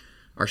word.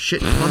 Our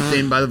shit pumped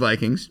in by the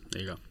Vikings.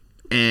 There you go.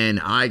 And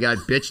I got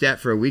bitched at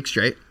for a week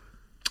straight.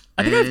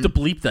 I think I have to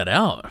bleep that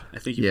out. I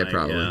think you Yeah, might,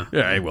 probably. Yeah.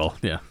 Yeah, I will.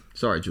 Yeah.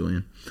 Sorry,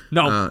 Julian.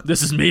 No,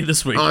 this is me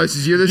this week. Oh, this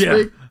is you this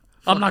week?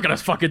 I'm not going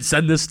to fucking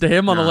send this to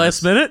him on the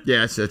last minute.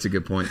 Yes, that's a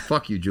good point.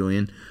 Fuck you,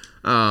 Julian.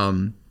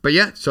 But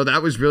yeah, so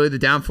that was really the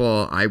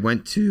downfall. I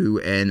went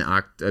to an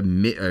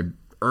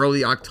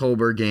early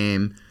October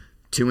game,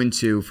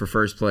 2-2 for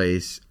first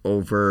place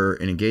over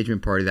an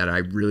engagement party that I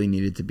really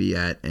needed to be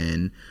at,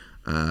 and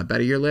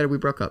about a year later we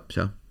broke up.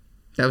 So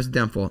that was the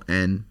downfall,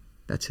 and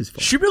that's his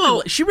fault. She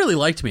really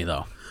liked me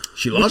though.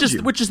 She loves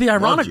you, which is the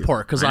ironic Loves you.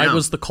 part because I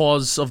was the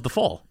cause of the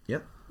fall.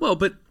 Yep. Well,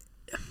 but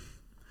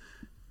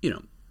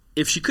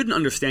if she couldn't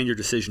understand your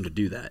decision to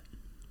do that,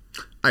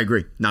 I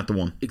agree. Not the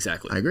one.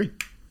 exactly. I agree.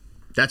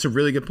 That's a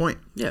really good point.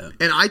 Yeah.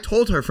 And I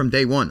told her from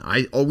day one,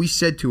 I always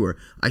said to her,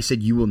 I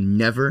said, you will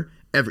never,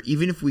 ever,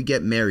 even if we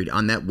get married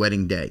on that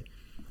wedding day,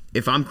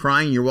 if I'm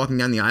crying, you're walking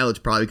down the aisle, it's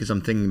probably because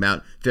I'm thinking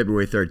about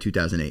February 3rd,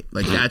 2008.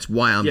 Like, that's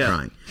why I'm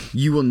crying.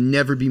 You will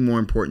never be more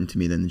important to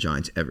me than the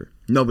Giants, ever.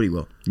 Nobody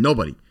will.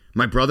 Nobody.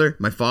 My brother,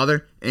 my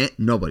father,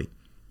 nobody.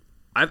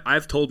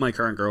 I've told my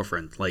current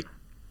girlfriend, like,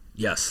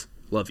 yes,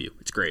 love you.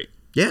 It's great.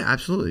 Yeah,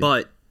 absolutely.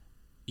 But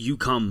you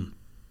come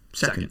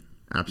second.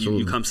 Absolutely.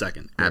 You come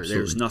second. Absolutely.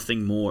 There's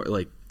nothing more,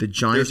 like, The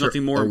Giants there's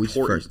nothing are more always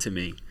important first. to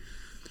me.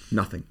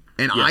 Nothing.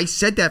 And I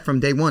said that from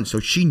day one, so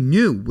she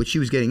knew what she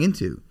was getting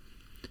into.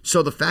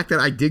 So the fact that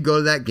I did go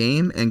to that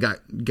game and got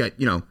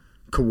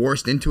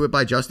coerced into it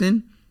by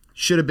Justin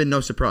should have been no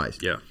surprise.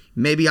 Yeah.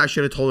 Maybe I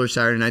should have told her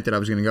Saturday night that I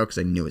was going to go because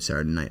I knew it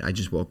Saturday night. I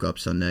just woke up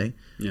Sunday.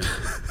 Yeah.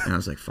 And I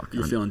was like, fuck.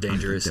 You're feeling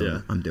dangerous,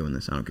 I'm doing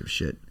this. I don't give a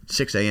shit.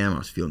 6 a.m., I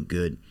was feeling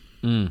good.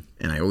 And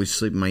I always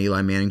sleep in my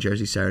Eli Manning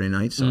jersey Saturday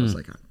night, so I was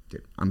like, oh,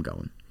 dude, I'm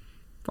going.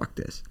 Fuck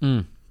this.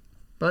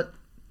 But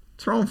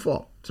it's her own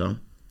fault. So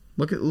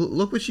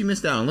look what she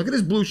missed out on. Look at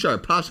this blue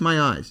shirt. Pops my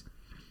eyes.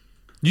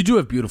 You do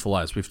have beautiful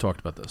eyes. We've talked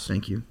about this.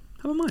 Thank you.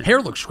 How about mine?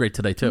 Hair looks great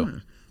today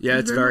too. Yeah,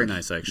 it's very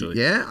nice, actually.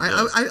 Yeah,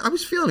 I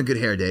was feeling a good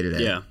hair day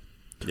today. Yeah.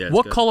 Yeah, it's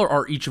What good. color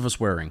are each of us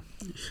wearing?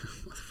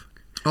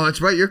 Oh, that's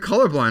right. You're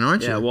colorblind,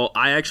 aren't you? Yeah, well,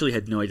 I actually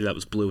had no idea that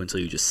was blue until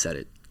you just said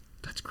it.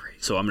 That's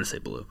great. So I'm going to say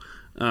blue.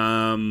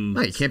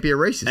 No, you can't be a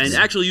racist. And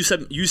actually,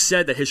 you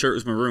said that his shirt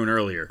was maroon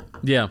earlier.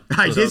 Yeah.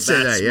 I So did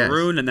say that's that, yeah.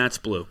 maroon and that's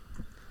blue.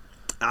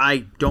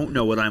 I don't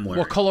know what I'm wearing.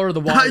 What color are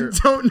the I wires?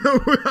 don't know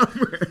what I'm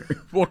wearing.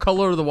 What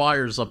color are the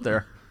wires up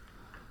there?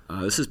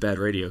 This is bad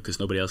radio because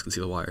nobody else can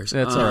see the wires.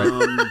 That's all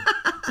right.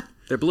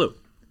 They're blue.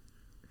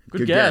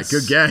 Good guess.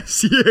 Good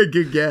guess. Yeah,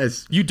 good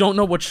guess. You don't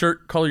know what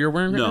shirt color you're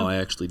wearing right No, now? I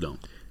actually don't.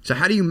 So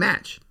how do you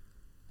match?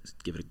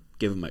 Give it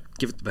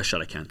the best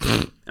shot I can.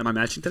 Am I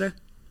matching today?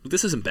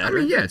 This isn't bad. I mean,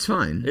 right? yeah, it's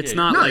fine. It's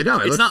not No, like no,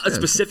 it's let's- not a yeah.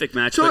 specific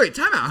match. So but wait,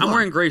 time out. I'm hold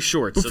wearing on. gray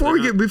shorts.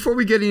 Before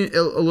we get in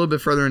a little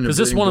bit further into Because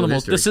this is one of the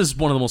most. history, This is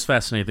one of the most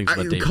fascinating things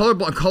about dating.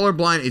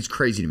 colorblind is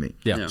crazy to me.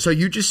 Yeah. So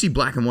you just see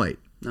black and white.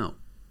 no.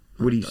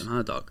 What do you?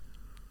 Not a dog.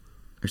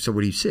 So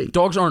what do you see?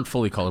 Dogs aren't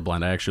fully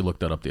colorblind. I actually looked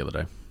that up the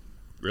other day.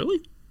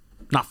 Really?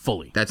 Not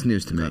fully. That's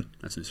news to me.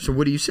 That's news to So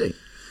what do you see?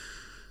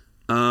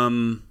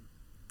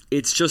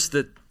 It's just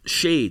that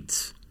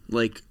shades,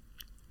 like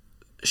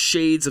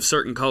shades of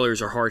certain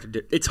colors, are hard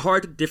to. It's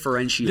hard to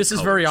differentiate. This is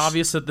colors. very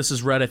obvious that this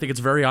is red. I think it's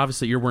very obvious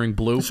that you're wearing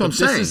blue. That's what I'm But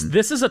saying.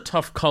 This is a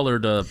tough color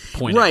to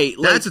point Right,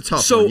 out. That's a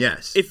tough so one,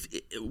 yes. If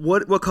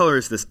what color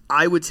is this?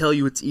 I would tell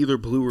you it's either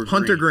blue or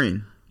Hunter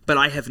green. but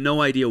I have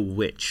no idea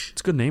which.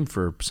 It's a good name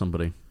for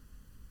somebody.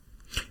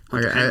 I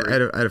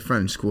had a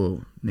friend in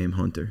school named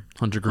Hunter.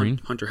 Hunter Green.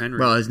 Hunter Henry.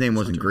 Well, his name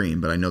wasn't green,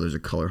 but I know there's a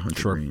color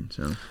Hunter Sure. green.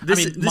 So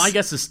My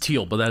guess is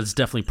teal, but that is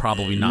definitely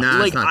probably not. Nah.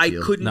 like it's not I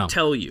teal. couldn't No.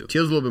 tell you.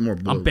 teal's a little bit more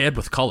blue. I'm bad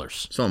with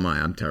colors. So am I.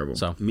 I'm terrible.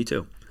 So Me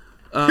too.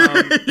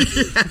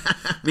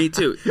 Me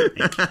too.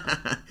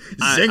 Zinger.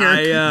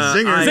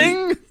 Zinger.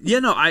 Zing! Yeah,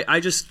 no, I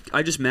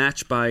just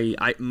match by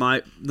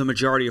the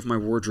majority of my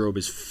wardrobe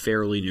is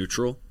fairly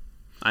neutral.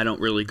 I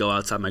don't really go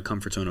outside my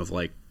comfort zone of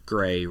like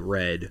gray,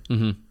 red,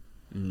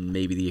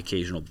 maybe the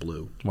occasional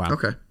blue. wow.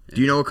 Okay.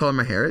 Do you know what color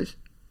my hair is?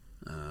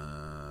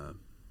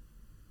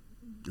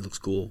 It looks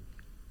cool.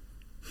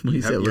 When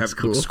you say it you looks have-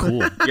 cool. Looks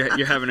cool.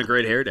 You're having a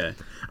great hair day.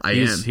 I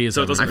He's- am. he is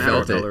So it doesn't I matter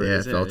felt what it. color Yeah, it I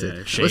is. felt Yeah, it.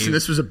 yeah. Shave. Listen,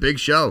 this was a big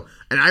show,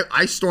 and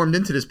I stormed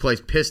into this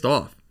place pissed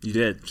off. You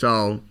did.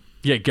 So,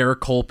 Yeah, Garrett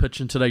Cole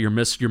pitching today. You're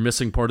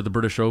missing part of the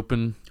British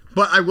Open.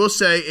 but I will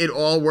say it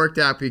all worked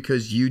out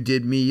because you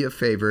did me a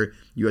favor.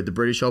 You had the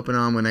British Open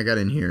on when I got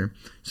in here,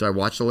 so I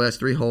watched the last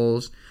 3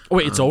 holes. Oh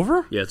wait, it's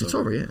over? Yeah, It's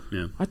over, yeah.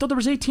 Yeah. I thought there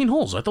was 18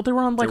 holes. I thought they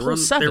were on like They hole were on-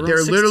 7. they were There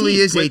on literally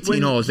 16. is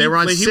 18 holes. They were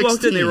on when he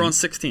walked in, they 16. were on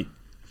 16.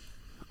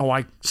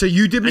 Oh, So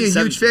you did me a And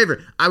huge 17.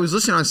 favor. I was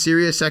listening on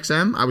Sirius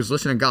XM. I was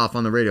listening to golf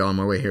on the radio on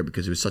my way here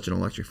because it was such an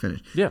electric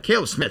finish. Yeah.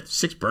 Caleb Smith,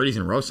 6 birdies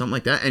in a row, something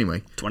like that.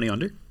 Anyway, 20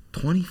 under.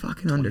 20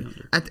 fucking under.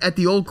 At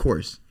the old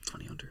course.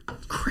 20 under.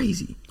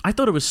 Crazy. I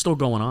thought it was still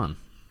going on.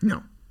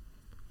 No.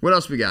 What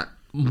else we got?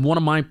 One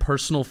of my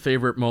personal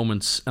favorite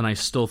moments, and I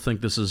still think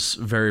this is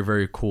very,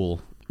 very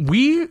cool.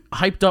 We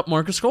hyped up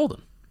Marcus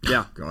Golden.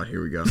 Yeah. God,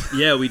 here we go.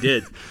 Yeah, we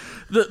did.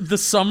 The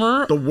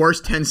summer... The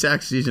worst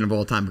 10-sack season of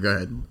all time. Go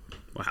ahead.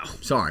 Wow.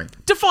 Sorry.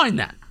 Define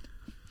that.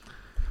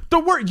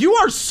 You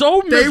are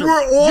so miserable. They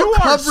were all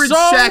coverage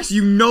sacks.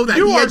 You know that.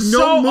 He had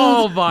no move.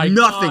 Oh my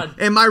nothing. God.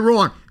 Am I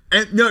wrong?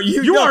 And, no,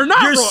 you are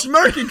not You're wrong.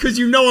 smirking because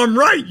you know I'm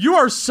right. You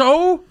are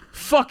so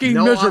fucking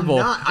miserable.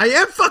 I'm not. I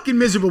am fucking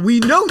miserable. We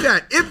know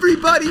that.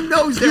 Everybody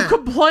knows that. You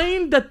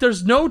complain that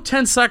there's no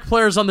 10-sack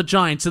players on the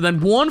Giants, and then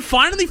one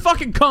finally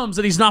fucking comes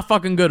and he's not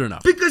fucking good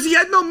enough. Because he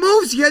had no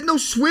moves. He had no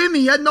swim.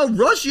 He had no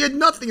rush. He had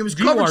nothing. It was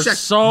You coverage are sacks.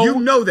 so You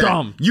know that.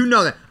 dumb. You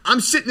know that. I'm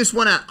sitting this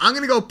one out. I'm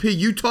going to go pee.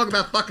 You talk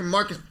about fucking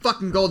Marcus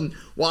fucking Golden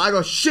while I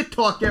go shit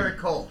talk Garrett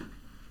Cole.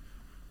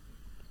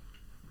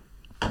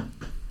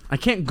 I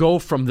can't go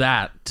from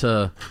that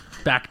to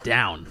back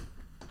down.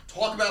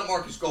 Talk about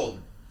Marcus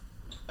Golden.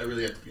 I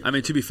really have to pee. I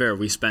mean, to be fair,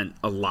 we spent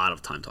a lot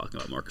of time talking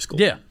about Marcus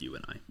Golden. Yeah. You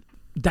and I.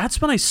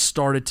 That's when I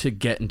started to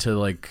get into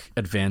like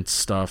advanced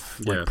stuff,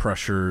 like Yeah.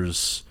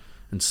 pressures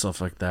and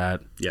stuff like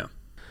that. Yeah.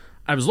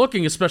 I was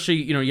looking, especially,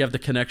 you have the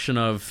connection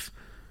of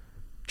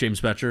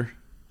James Betcher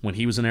when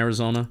he was in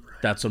Arizona.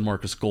 That's when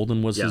Marcus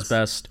Golden was his Yes.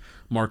 best.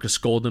 Marcus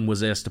Golden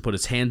was asked to put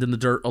his hand in the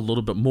dirt a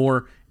little bit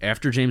more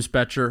after James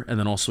Betcher, and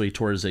then also he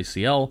tore his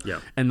ACL. Yeah.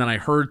 And then I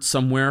heard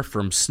somewhere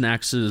from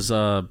Snacks'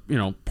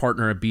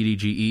 partner at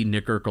BDGE,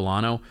 Nick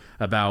Ercolano,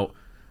 about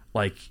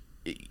like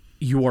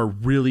you are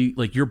really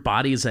like your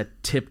body is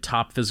at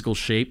tip-top physical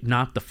shape,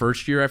 not the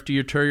first year after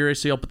you tear your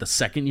ACL, but the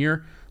second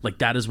year. Like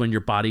that is when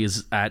your body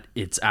is at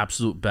its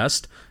absolute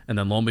best. And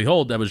then lo and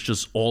behold, that was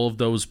just all of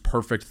those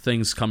perfect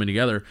things coming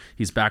together.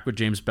 He's back with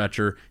James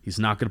Betcher. He's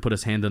not going to put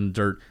his hand in the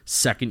dirt.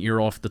 Second year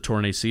off the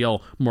torn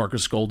ACL.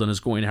 Marcus Golden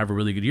is going to have a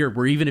really good year,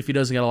 where even if he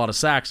doesn't get a lot of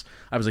sacks,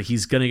 I was like,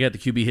 he's going to get the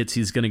QB hits.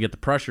 He's going to get the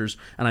pressures.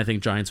 And I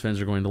think Giants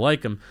fans are going to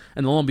like him.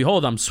 And lo and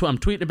behold, I'm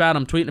tweeting about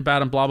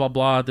him, blah, blah,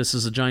 blah. This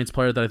is a Giants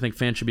player that I think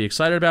fans should be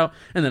excited about.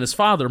 And then his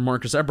father,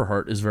 Marcus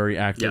Eberhardt, is very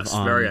active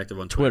very active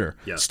on Twitter.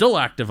 Yeah. Still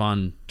active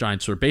on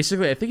Giants Twitter.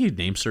 Basically, I think he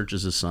name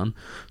searches his son.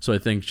 So I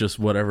think just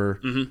whatever,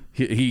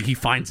 he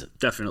finds it.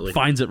 Definitely.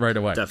 Finds it right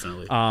away.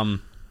 Definitely.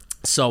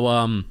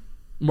 So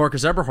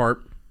Marcus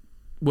Eberhardt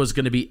was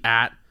going to be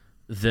at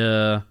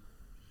the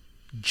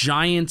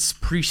Giants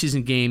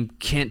preseason game.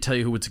 Can't tell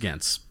you who it's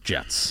against.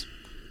 Jets.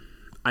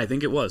 I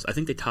think it was. I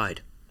think they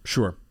tied.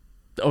 Sure.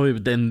 Oh,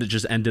 then it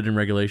just ended in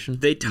regulation?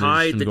 They And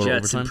tied just the didn't go to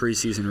Jets in overtime?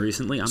 preseason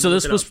recently. So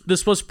this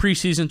was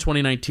preseason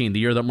 2019, the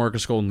year that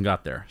Marcus Golden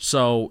got there.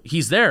 So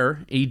he's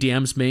there. He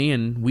DMs me,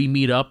 and we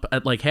meet up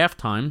at like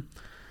halftime.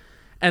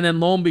 And then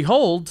lo and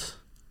behold,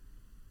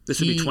 This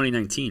would be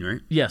 2019, right?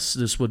 yes,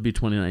 this would be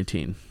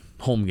 2019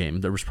 home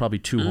game. There was probably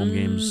two home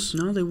games.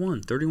 No, they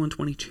won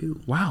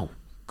 31-22. Wow,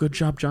 good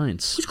job,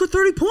 Giants. He scored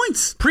 30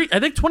 points. I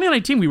think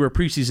 2019 we were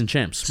preseason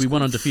champs. We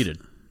went undefeated.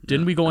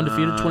 Didn't we go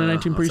undefeated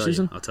 2019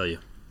 preseason? I'll tell you.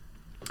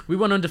 We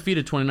went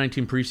undefeated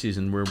 2019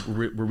 preseason. We're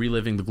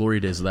reliving the glory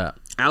days of that.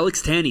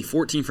 Alex Tanney,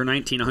 14 for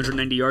 19,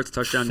 190 yards,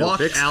 touchdown, no Fuck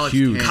picks. Alex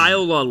Huge. Tanner.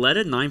 Kyle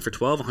Lauletta, 9 for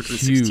 12,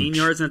 116 Huge.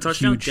 yards and a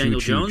touchdown. Huge, Daniel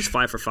huge, Jones, huge.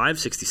 5 for 5,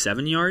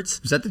 67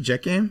 yards. Was that the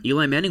Jet game?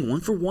 Eli Manning,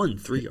 1 for 1,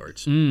 3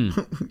 yards.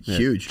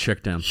 Huge.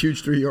 Check down.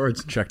 Huge 3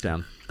 yards. Check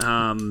down.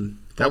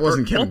 That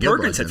wasn't Kevin Paul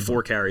Perkins Gilbride, had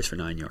 4 carries for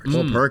 9 yards.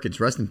 Paul Perkins,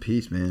 rest in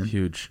peace, man.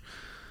 Huge.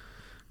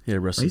 Yeah,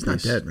 rest in He's not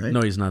peace. dead, right?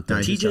 No, he's not No,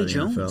 dead. he's- TJ out of the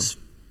Jones.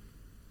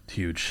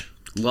 Huge.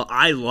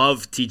 I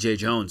love TJ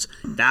Jones.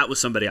 That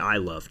was somebody I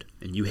loved,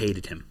 and you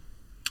hated him.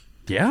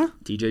 Yeah?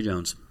 TJ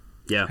Jones.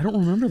 Yeah. I don't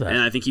remember that. And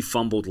I think he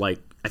fumbled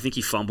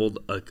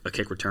a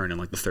kick return in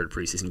like the third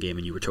preseason game,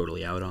 and you were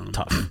totally out on him.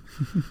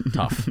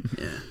 Tough.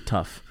 Yeah.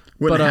 Tough.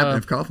 Wouldn't But, happen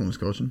if Coughlin was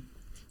coaching.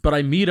 But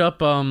I meet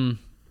up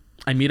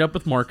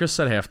with Marcus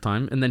at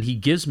halftime, and then he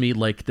gives me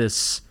like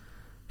this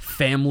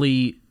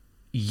family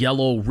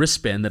yellow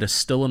wristband that is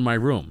still in my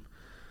room.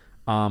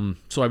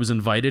 So I was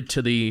invited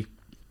to the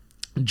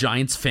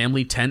Giants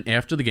family tent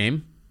after the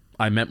game.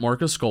 I met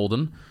Marcus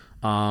Golden.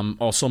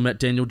 Also met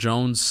Daniel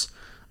Jones.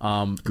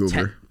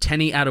 Goober.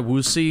 Tenny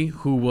Adewusi,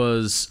 who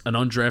was an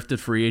undrafted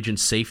free agent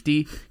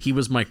safety. He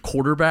was my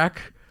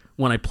quarterback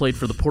when I played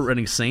for the Port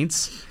Reading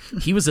Saints.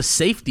 He was a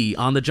safety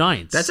on the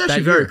Giants. That's actually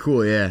that very year.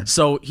 cool, yeah.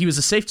 So he was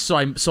a safety.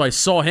 So I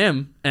saw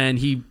him, and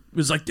he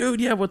was like, "Dude,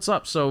 yeah, what's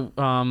up?" So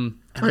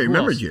I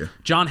remembered you.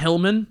 John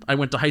Hillman. I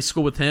went to high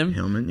school with him.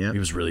 Hillman, yeah. He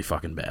was really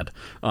fucking bad.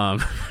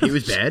 He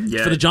was bad?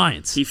 Yeah. For the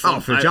Giants. He for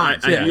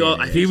Giants. I Yeah.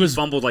 think he was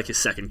fumbled like his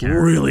second carry.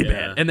 really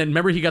Yeah. bad. And then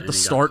remember he got the he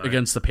got start fired.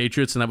 against the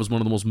Patriots, and that was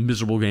one of the most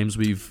miserable games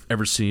we've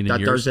ever seen in That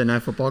years. Thursday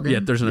night football game? Yeah,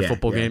 Thursday night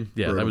football game.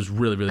 Yeah, that brutal. was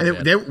really, really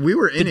And bad. we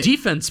were in The it.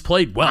 defense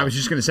played well. I was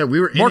just going to say, we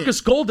were in Marcus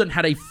it. Golden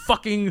had a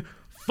fucking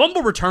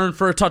fumble return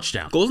for a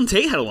touchdown. Golden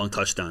Tate had a long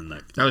touchdown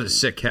there. That was a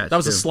sick catch. That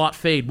was a too. slot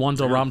fade.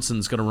 Wandell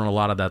Robinson's going to run a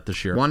lot of that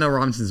this year. Wandell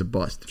Robinson's a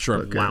bust. Sure.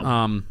 But good.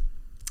 Wow.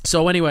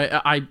 So anyway,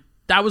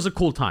 that was a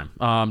cool time.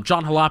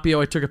 John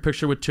Halapio, I took a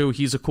picture with too.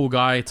 He's a cool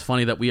guy. It's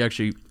funny that we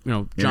actually,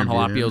 John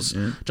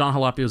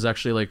Halapio's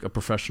actually like a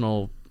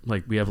professional.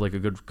 Like we have like a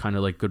good kind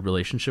of like good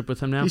relationship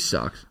with him now. He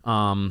sucks.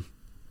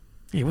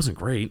 He wasn't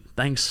great.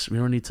 Thanks. We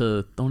don't need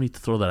to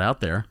throw that out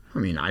there. I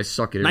mean, I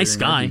suck at nice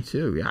guy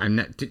too. Yeah, I'm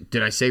not.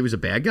 Did I say he was a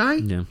bad guy?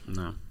 Yeah.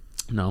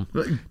 No.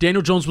 But,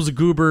 Daniel Jones was a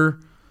goober.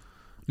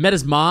 Met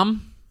his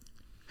mom.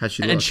 how'd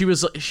she look? And she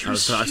was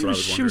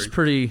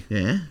pretty.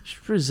 Yeah. She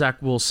was pretty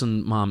Zach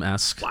Wilson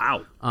mom-esque.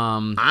 Wow.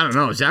 I don't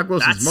know. Zach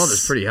Wilson's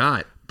mother's pretty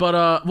hot.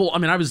 But well, I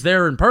mean, I was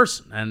there in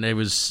person, and it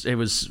was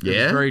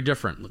very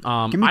different.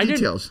 Give me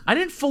details. I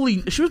didn't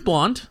fully. She was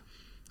blonde,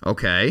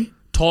 Okay.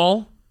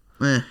 tall.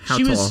 How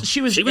she tall? was. She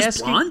was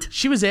asking, blonde?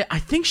 She was. I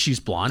think she's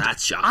blonde.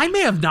 That's shocking. I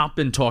may have not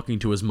been talking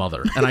to his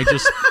mother, and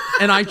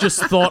I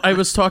just thought I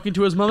was talking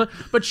to his mother.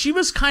 But she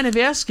was kind of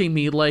asking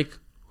me like,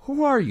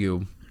 "Who are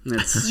you?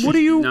 What are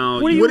you? No,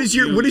 what What is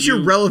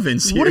your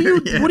relevance here? What are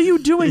you? Yeah. What are you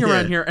doing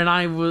around Yeah. here?" And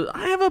I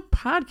have a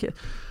podcast.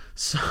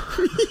 So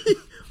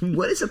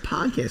What is a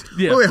podcast?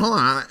 Yeah. Oh, wait, hold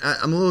on.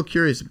 I'm a little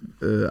curious.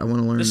 I want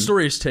to learn. the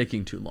story is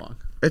taking too long.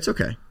 It's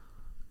okay.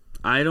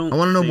 I don't. I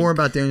want to know think- more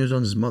about Daniel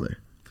Jones' mother.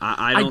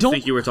 I don't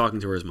think you were talking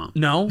to her as mom.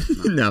 No,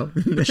 No.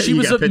 she You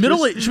was got a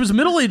pictures? She was a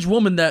middle-aged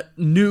woman that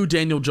knew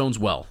Daniel Jones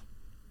well.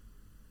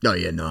 Oh,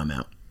 yeah. No, I'm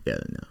out. Yeah,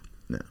 no.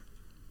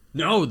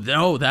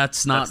 No,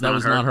 that's not. That's that not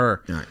was her. not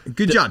her. All right.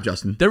 Good job,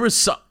 Justin. There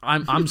was.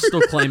 I'm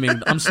still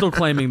claiming. I'm still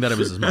claiming that it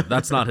was his mother.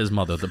 That's not his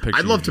mother. The picture.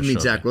 I'd love you to just meet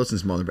showed Zach me.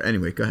 Wilson's mother, but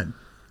anyway, go ahead.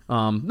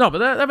 No, but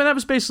that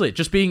was basically it.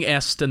 Just being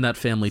asked in that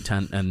family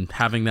tent and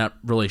having that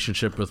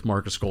relationship with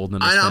Marcus Golden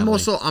and his I'm family.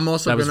 also.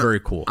 That was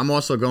very cool. I'm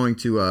also going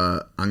to.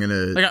 I'm gonna.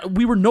 Like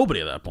we were nobody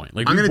at that point.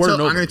 Like I'm we gonna were tell.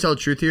 nobody. I'm gonna tell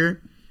the truth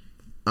here.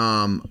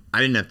 I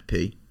didn't have to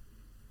pee.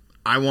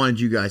 I wanted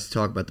you guys to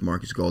talk about the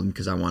Marcus Golden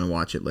because I want to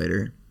watch it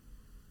later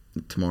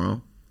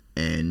tomorrow,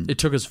 and It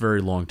took us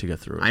very long to get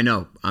through it. I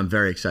know I'm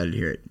very excited to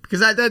hear it because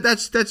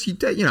that's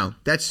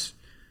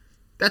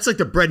like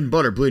the bread and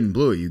butter Bleeding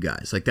Blue. You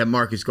guys like that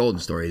Marcus Golden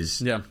story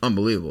is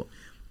unbelievable.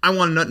 I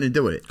wanted nothing to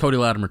do with it. Cody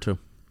Latimer too.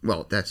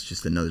 Well, that's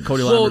just another.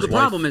 Cody Well,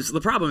 Latimer's the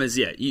wife. problem is,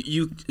 yeah.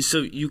 You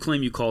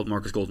claim you called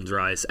Marcus Golden's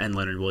rise and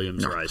Leonard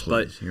Williams' rise,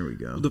 but here we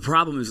go. the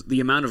problem is the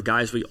amount of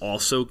guys we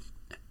also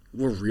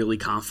were really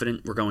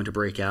confident were going to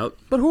break out.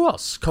 But who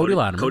else? Cody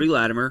Latimer. Cody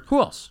Latimer. Who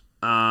else?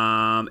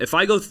 If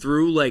I go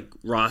through like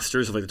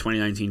rosters of like the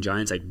 2019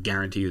 Giants, I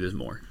guarantee you there's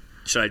more.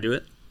 Should I do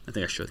it? I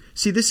think I should.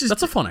 See,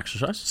 That's a fun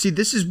exercise.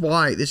 this is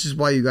why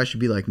you guys should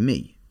be like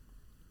me,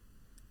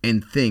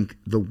 and think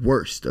the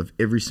worst of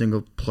every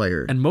single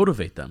player And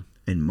motivate them.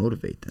 and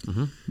motivate them.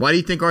 Mm-hmm. Why do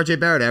you think R.J.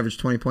 Barrett averaged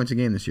 20 points a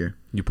game this year?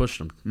 You pushed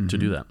them to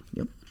do that.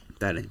 Yep.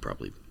 That ain't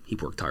probably he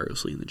worked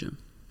tirelessly in the gym.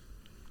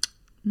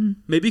 Hmm.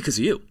 Maybe because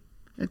of you.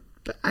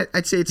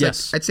 I'd say it's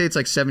Yes. like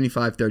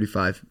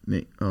 75-35.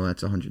 Oh,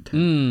 that's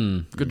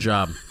 110. Good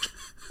job.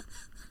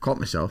 Caught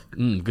myself.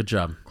 Good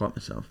job. Caught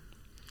myself.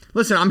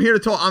 Listen, I'm here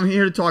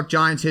to talk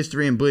Giants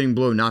history and Bleeding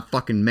Blue, not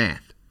fucking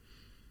math.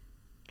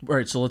 All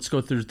right, so let's go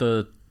through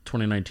the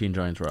 2019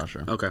 Giants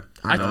roster. Okay.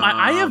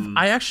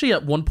 I actually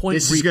at one point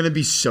This is going to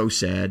be so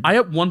sad. I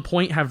at one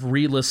point have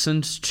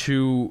re-listened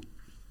to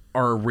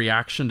our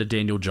reaction to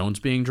Daniel Jones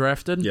being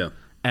drafted. Yeah.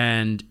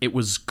 And it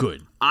was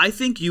good. I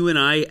think you and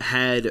I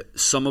had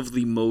some of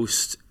the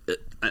most,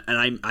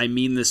 and I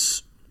mean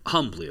this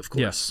humbly, of course.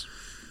 Yes.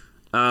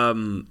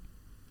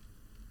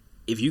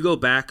 If you go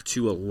back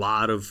to a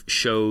lot of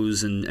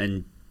shows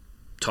and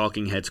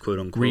talking heads, quote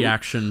unquote,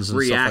 Reactions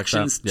and stuff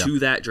like that. to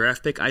that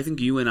draft pick, I think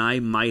you and I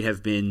might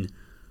have been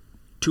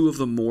two of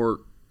the more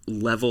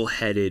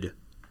level-headed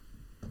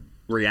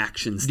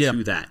reactions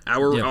to that.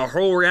 Our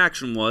whole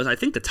reaction was, I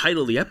think the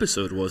title of the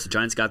episode was, the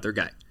Giants got their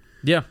guy.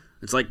 Yeah.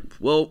 It's like,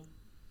 well,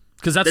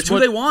 Because that's who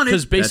they wanted.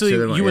 Because basically, That's who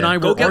they want, you and I yeah.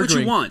 were Go get what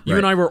arguing. you want. You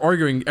and I were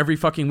arguing every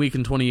fucking week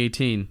in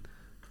 2018.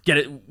 Get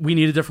it? We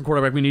need a different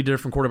quarterback. We need a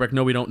different quarterback.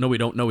 No, we don't. No, we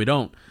don't. No, we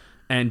don't.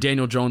 And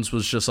Daniel Jones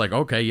was just like,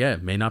 okay, yeah,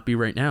 may not be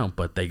right now,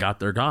 but they got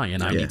their guy,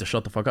 and I need to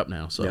shut the fuck up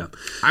now. So, Yeah.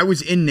 I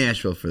was in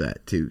Nashville for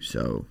that too,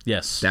 so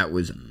yes, that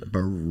was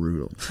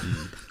brutal.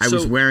 I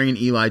was wearing an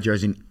Eli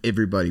jersey, and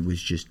everybody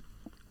was just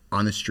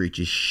on the street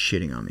just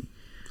shitting on me.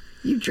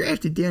 You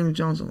drafted Daniel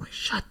Jones. I'm like,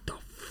 shut the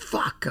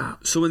fuck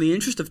up. So in the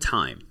interest of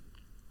time,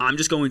 I'm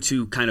just going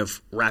to kind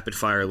of rapid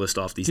fire list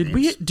off these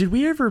names. Did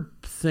we ever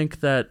think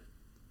that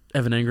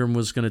Evan Ingram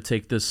was going to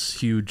take this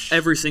huge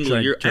Every single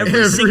year, giant-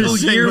 every single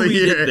year we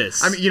did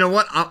this. I mean, you know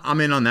what?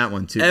 I'm in on that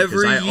one too.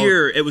 Every because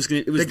year it was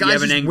the guy's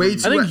Evan just Ingram. way I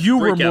think you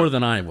were breakout. more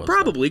than I was.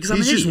 Probably because I'm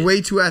an he's just idiot.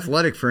 way too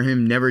athletic for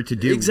him never to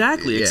do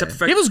Exactly, Yeah. except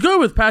for He was good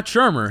with Pat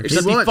Shermer,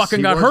 except he was. fucking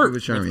He got was hurt good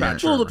with Shermer, with yeah.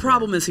 Pat well, Shermer. the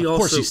problem is he Of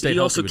course also he stayed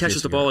healthy with catches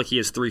Jason the ball Garrett. like he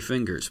has 3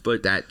 fingers.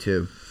 But that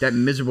too. That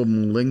miserable,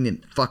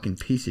 malignant fucking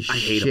piece of I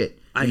hate him. shit.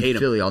 I in hate him.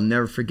 Philly. I'll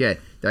never forget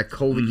that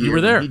COVID year. were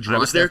when there. He I dropped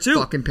was there that too.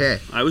 Fucking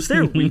pass. I was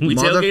there. We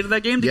tailgated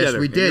that game together.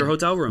 Yes, we did. In your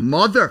hotel room.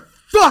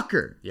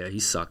 Motherfucker. Yeah, he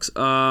sucks.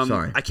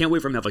 Sorry. I can't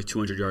wait for him to have like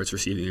 200 yards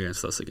receiving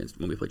against us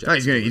when we play Oh,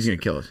 Giants. he's gonna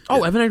kill us.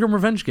 Oh, Evan Ingram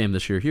revenge game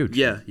this year, huge.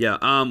 Yeah.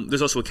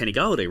 There's also a Kenny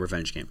Galladay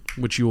revenge game.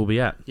 Which you will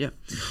be at. Yeah.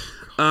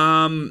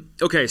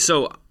 Okay,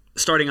 so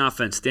Starting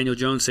offense: Daniel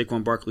Jones,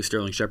 Saquon Barkley,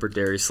 Sterling Shepard,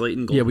 Darius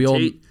Slayton, Golden we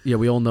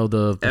Tate, all know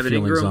the Evan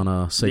feelings Ingram,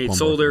 on Saquon Nate Barkley.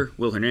 Solder,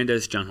 Will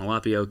Hernandez, John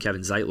Halapio,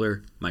 Kevin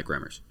Zeitler, Mike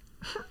Remmers.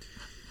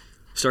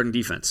 Starting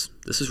defense: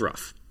 this is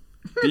rough.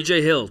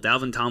 B.J. Hill,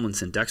 Dalvin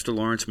Tomlinson, Dexter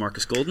Lawrence,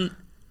 Marcus Golden,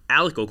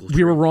 Alec Ogletree.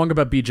 We were wrong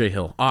about B.J.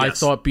 Hill. I Yes.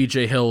 thought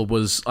B.J. Hill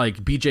was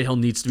like B.J. Hill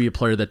needs to be a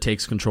player that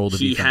takes control of the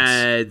He defense.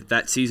 had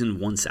that season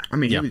 1 sack. I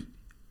mean, Yeah. he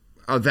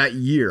was, that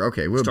year.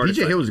 Okay, well, Started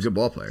B.J. Hill was a 5 good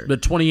ball player.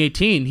 But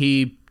 2018,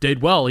 he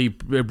did well. He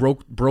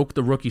broke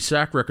the rookie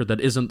sack record that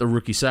isn't the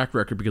rookie sack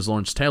record because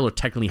Lawrence Taylor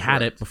technically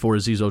had it before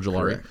Azeez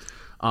Ojulari. Correct.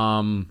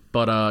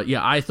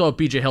 I thought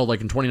B.J. Hill,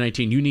 like in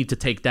 2019, you need to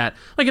take that.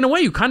 Like in a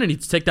way, you kind of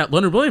need to take that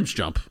Leonard Williams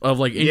jump of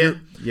like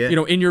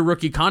in your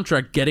rookie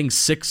contract, getting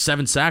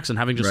 6-7 sacks and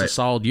having just a Right.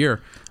 solid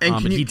year. And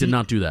And he did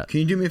not do that. Can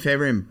you do me a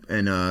favor and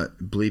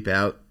bleep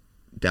out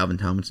Dalvin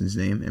Tomlinson's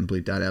name and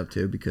bleep that out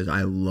too? Because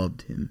I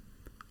loved him.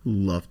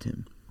 Loved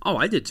him. Oh,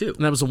 I did too.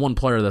 And that was the one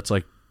player that's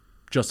like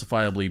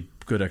justifiably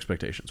good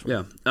expectations for.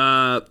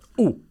 Yeah.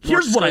 Ooh, here's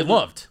Marcus what I Golden.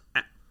 loved.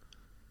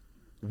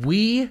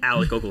 We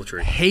Alec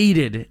Ogletree.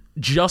 hated,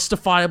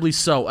 justifiably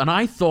so, and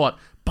I thought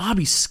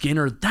Bobby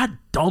Skinner, that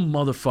dumb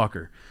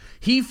motherfucker,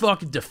 he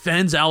fucking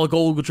defends Alec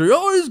Ogletree.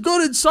 Oh, he's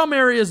good in some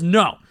areas.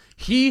 No,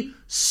 he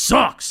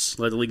sucks.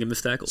 Led the league in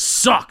missed tackles.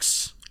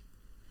 Sucks.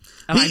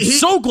 And I'm He-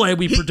 so glad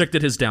we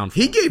predicted his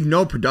downfall. He gave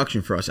no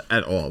production for us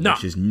at all,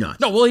 which is nuts.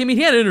 No, well, I mean,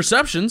 he had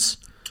interceptions.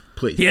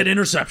 Please. He had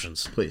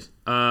interceptions. Please.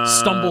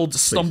 Stumbled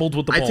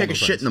with the ball. I take a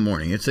shit in the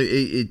morning.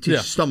 It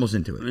just stumbles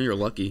into it. You're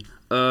lucky.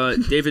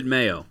 David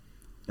Mayo,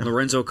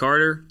 Lorenzo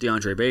Carter,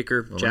 DeAndre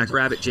Baker, Jack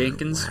Rabbit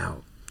Jenkins,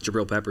 Wow.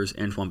 Jabril Peppers,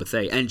 Antoine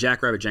Bethea. And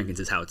Jack Rabbit Jenkins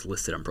is how it's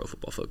listed on Pro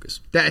Football Focus.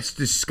 That's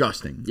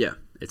disgusting. Yeah,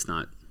 it's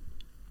not.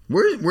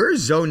 Where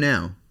is Zoe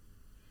now?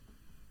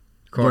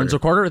 Lorenzo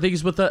Carter, I think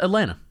he's with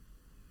Atlanta.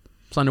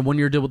 Signed a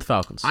 1-year deal with the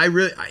Falcons.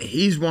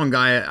 He's one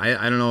guy.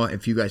 I don't know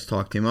if you guys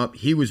talked him up.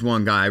 He was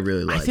one guy I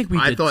really liked. I think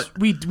we did. thought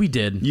we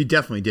did. you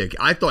definitely did.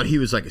 I thought he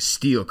was like a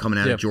steal coming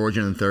out Yeah. of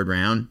Georgia in the 3rd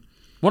round.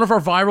 One of our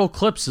viral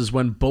clips is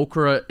when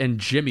Bokra and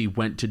Jimmy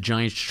went to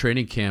Giants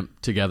training camp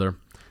together,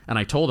 and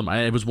I told him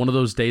it was one of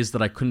those days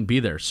that I couldn't be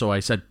there, so I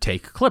said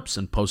take clips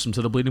and post them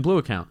to the Bleeding Blue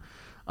account.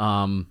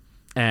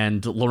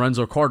 And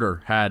Lorenzo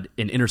Carter had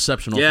an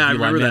interception off Yeah, I of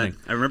Eli remember Manning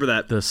that. I remember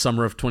that. the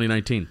summer of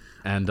 2019,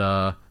 and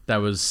that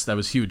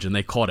was huge, and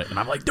they caught it, and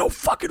I'm like, no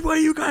fucking way,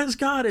 you guys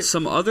got it.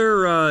 Some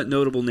other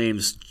notable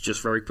names,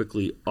 just very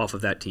quickly, off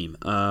of that team.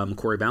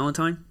 Corey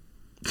Ballantyne,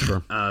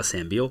 Sure.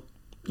 Sam Beal,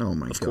 Oh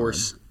my god! of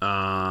course.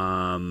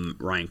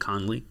 Ryan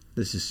Conley,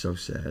 This is so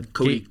sad.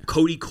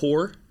 Cody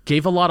Core.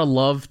 Gave a lot of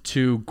love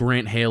to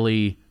Grant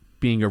Haley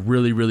being a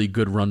really, really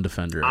good run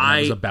defender. And that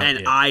was about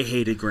it. I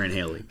hated Grant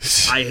Haley.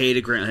 I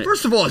hated Grant Haley.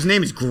 First of all, his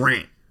name is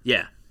Grant.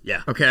 Yeah.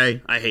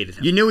 Okay. I hated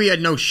him. You knew he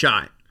had no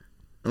shot,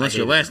 unless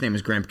your hated last name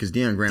is Grant, because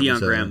Deion Grant. Deion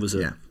Graham was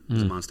a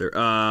monster.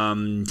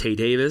 Tay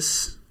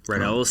Davis,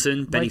 Red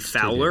Ellison, Benny Liked Tay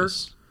Fowler,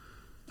 Davis.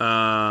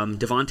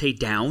 Devontae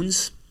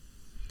Downs.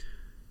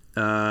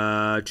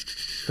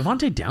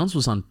 Devontae Downs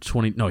was on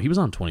 20. No, he was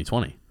on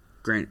 2020.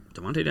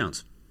 Devontae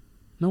Downs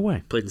No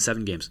way. played in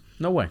 7 games.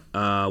 No way.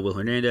 Will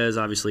Hernandez,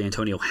 obviously.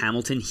 Antonio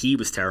Hamilton, he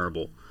was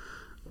terrible.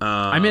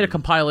 I made a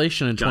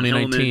compilation in John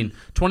 2019. Hillman.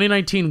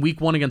 2019,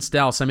 week 1 against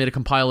Dallas, I made a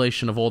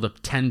compilation of all the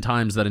 10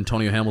 times that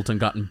Antonio Hamilton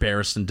got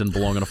embarrassed and didn't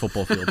belong on a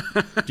football field.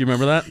 Do you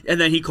remember that? And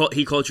then he called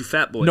you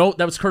fat boy. No,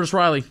 that was Curtis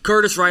Riley.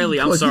 Curtis Riley,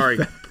 I'm called you sorry.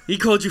 fat He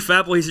called you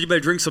fat boy. He said you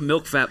better drink some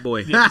milk, fat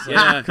boy. Yeah,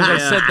 Because I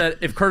said that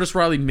if Curtis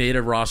Riley made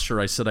a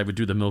roster, I said I would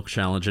do the milk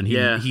challenge, and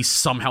he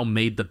somehow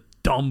made the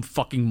dumb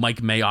fucking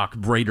Mike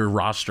Mayock Raider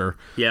roster.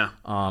 Yeah.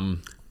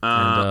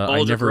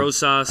 Aldrich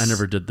Rosas. I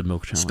never did the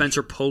milk challenge.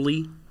 Spencer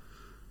Pulley.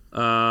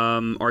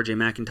 RJ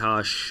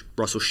McIntosh.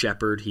 Russell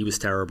Shepard. He was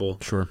terrible.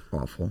 Sure.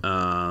 Awful.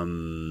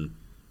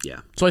 Yeah.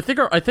 So I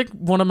think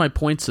one of my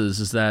points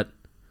is that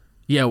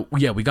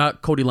we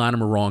got Cody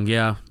Latimer wrong.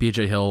 Yeah,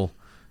 B.J. Hill.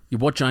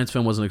 What Giants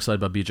fan wasn't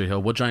excited about B.J.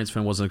 Hill? What Giants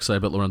fan wasn't excited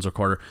about Lorenzo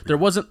Carter? There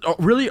wasn't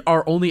really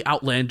our only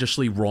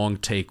outlandishly wrong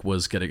take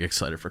was getting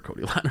excited for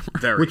Cody Latimer.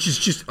 Very. Which is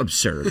just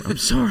absurd. I'm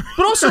sorry.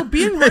 But also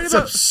being right It's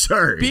about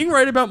absurd. being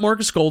right about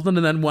Marcus Golden,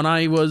 and then when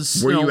I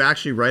was Were you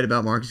actually right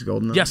about Marcus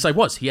Golden, though? yes, I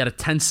was. He had a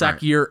 10-sack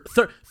Right. year,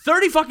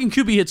 30 fucking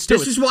QB hits too.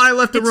 This is why I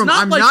left the It's room.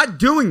 not I'm like- not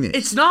doing this.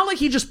 It's not like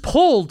he just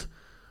pulled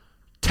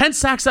 10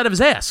 sacks out of his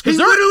ass. 'Cause He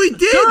literally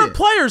did. There are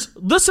players,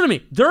 listen to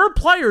me, there are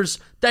players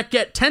that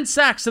get 10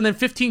 sacks and then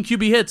 15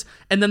 QB hits,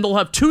 and then they'll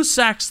have 2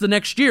 sacks the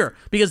next year,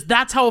 because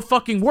that's how it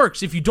fucking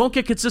works if you don't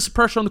get consistent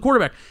pressure on the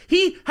quarterback.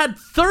 He had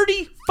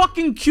 30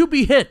 fucking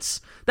QB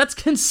hits. That's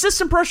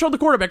consistent pressure on the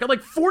quarterback. At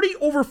like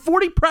over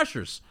 40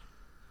 pressures.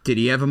 Did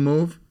he have a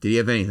move? Did he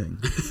have anything?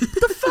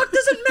 The fuck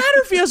does it matter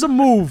if he has a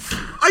move?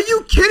 Are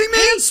you kidding me?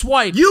 Hand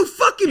swipe. You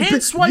fucking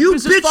Hand swipe you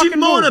is his bitch fucking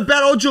and moan move.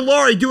 about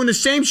Ojulari doing the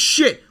same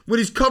shit with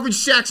his coverage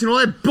sacks and all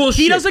that bullshit.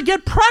 He doesn't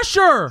get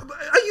pressure.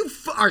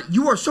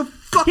 You are so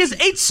fucking. He has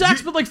 8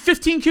 sacks with like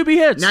 15 QB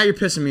hits. Now you're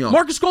pissing me off.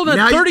 Marcus Golden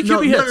had Now 30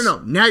 QB hits. No.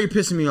 Now you're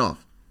pissing me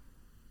off.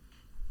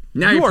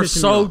 Now You you're are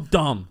pissing so me off.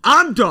 dumb.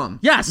 I'm dumb.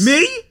 Yes.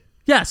 Me?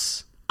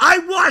 Yes. I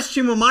watched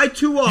him with my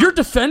 2 You're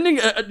defending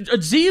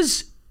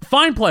Aziz,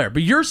 fine player,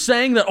 but you're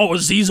saying that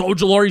Aziz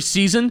Ojulari's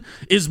season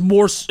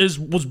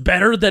was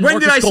better than When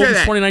Marcus did I say Golden's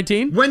that?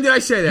 2019? When did I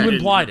say that? You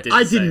implied it.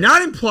 I did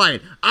not imply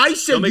it. I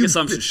said Don't make you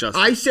assumptions,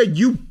 Justin. I said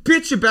you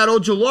bitch about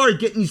Ojulari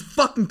getting these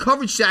fucking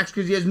coverage sacks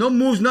because he has no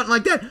moves, nothing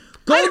like that.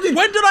 Golden.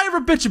 When did I ever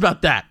bitch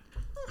about that?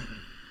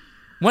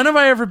 When have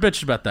I ever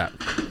bitched about that?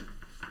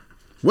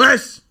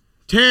 Wes,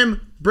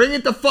 Tim, bring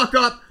it the fuck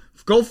up.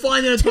 Go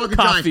find it and talk to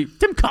Giants.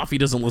 Tim Coffey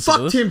doesn't listen to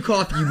Fuck this. Tim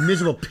Coffey, you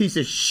miserable piece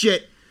of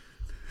shit.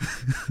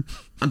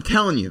 I'm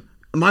telling you,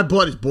 my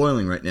blood is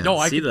boiling right now. No,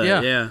 I See could,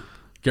 that? yeah.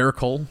 Garrett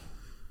Cole,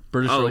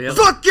 British Oh, Open. yeah.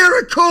 Fuck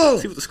Garrett Cole.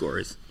 See what the score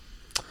is.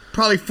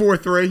 Probably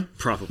 4-3.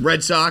 Probably.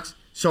 Red Sox.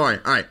 Sorry.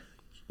 All right.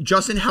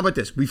 Justin, how about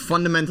this? We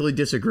fundamentally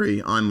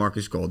disagree on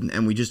Marcus Golden,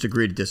 and we just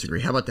agree to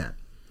disagree. How about that?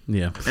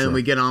 Yeah, And sure.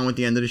 we get on with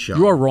the end of the show.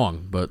 You are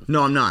wrong, but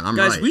No, I'm not. I'm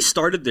Guys, right. we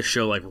started this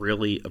show like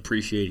really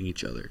appreciating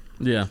each other.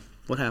 yeah,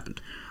 What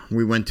happened?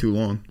 We went too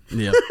long.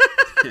 yeah.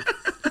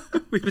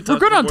 We've been We're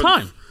good on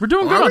time. We're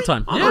doing good Are on we?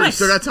 time. Oh, Yeah, we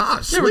still got time. Yeah,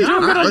 we're Sweet. doing All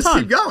good right, on let's time.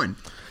 keep going.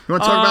 You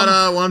want to talk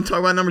about? Want to talk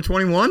about number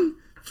 21?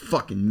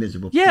 Fucking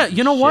miserable. Yeah, piece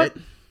you of know what?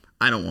 shit.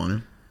 I don't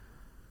want to.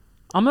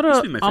 I'm Used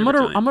to be my favorite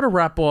time. gonna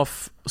wrap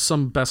off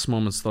some best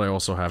moments that I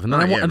also have, and then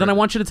Oh, I yeah, and then I right.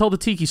 want you to tell the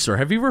Tiki story.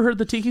 Have you ever heard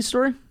the Tiki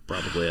story?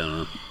 Probably, I don't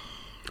know.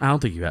 I don't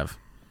think you have.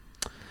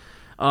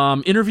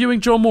 Interviewing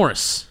Joe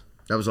Morris,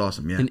 That was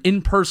awesome. Yeah. an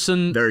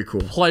in-person, Very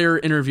cool. player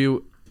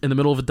interview in the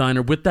middle of a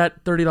diner with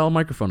that $30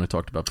 microphone I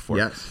talked about before.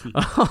 Yes.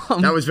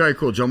 That was very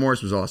cool. Joe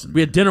Morris was awesome.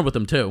 We had dinner with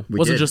him too. It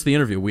wasn't did. just the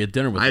interview. We had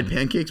dinner with I had him.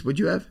 pancakes. What'd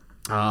you have?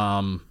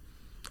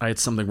 I had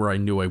something where I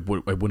knew I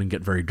wouldn't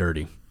get very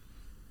dirty.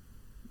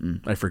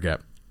 I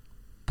forget.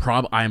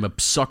 I am a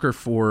sucker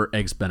for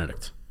Eggs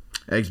Benedict.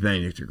 Eggs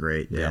Benedict are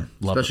great. Yeah.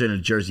 love Especially in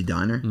a Jersey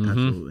diner.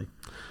 Absolutely.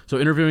 So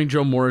interviewing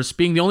Joe Morris,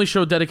 being the only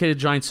show dedicated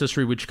to Giants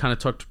history, which kind of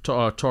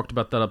talked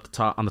about that up the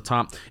top on the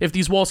top. If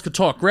These Walls Could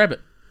Talk, grab it.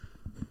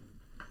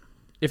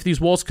 If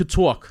These Walls Could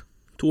Talk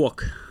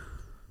Talk.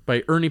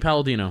 by Ernie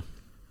Palladino.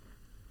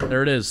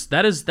 There it is.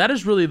 That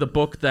is really the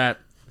book that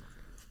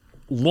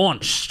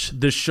launched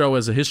this show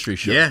as a history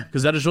show. Yeah.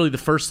 Because that is really the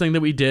first thing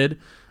that we did.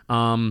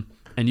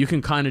 And you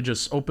can kind of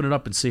just open it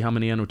up and see how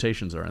many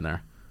annotations are in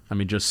there. I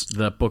mean, just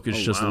that book is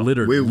just wow.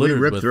 littered. We littered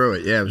ripped with, through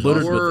it. Yeah. It was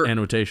littered awesome. with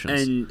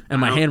annotations.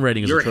 And my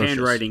handwriting is your atrocious.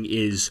 handwriting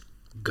is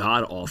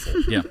god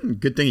awful. Yeah.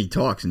 Good thing he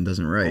talks and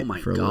doesn't write. Oh my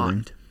for a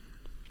living.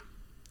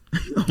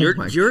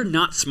 god. You're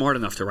not smart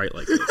enough to write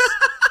like this.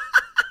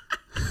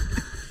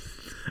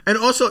 And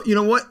also, you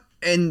know what?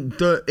 And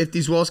If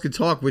These Walls Could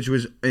Talk, which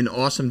was an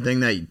awesome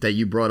thing that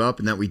you brought up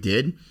and that we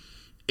did,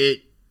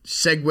 it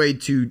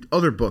segued to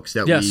other books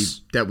that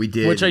we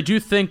did. Which I do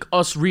think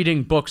us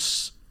reading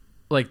books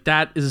like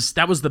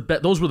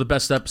those were the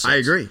best episodes. I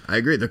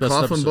agree. The Best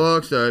Coughlin episode.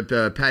 books,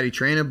 the Patty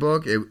Trainer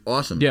book,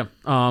 awesome. Yeah.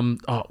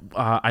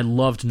 I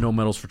loved No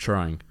Medals for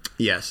Trying.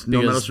 Yes. No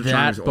Because Medals for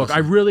Trying is that book,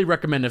 awesome. I really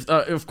recommend it.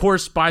 Of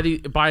course, buy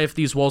If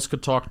These Walls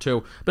Could Talk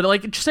too. But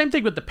like same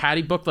thing with the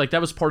Patty book. Like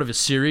that was part of a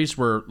series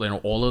where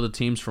all of the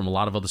teams from a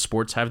lot of other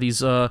sports have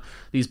these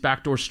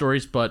backdoor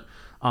stories. But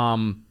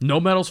No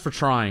Medals for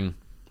Trying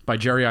by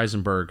Jerry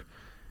Eisenberg,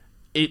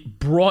 it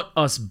brought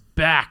us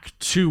back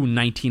to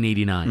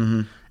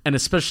 1989. And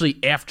especially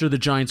after the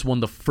Giants won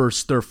their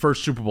first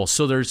Super Bowl,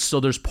 so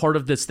there's part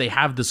of this. They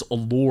have this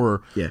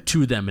allure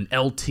to them, and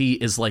LT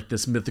is like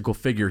this mythical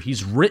figure.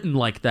 He's written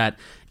like that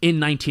in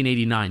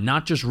 1989,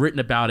 not just written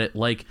about it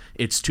like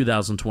it's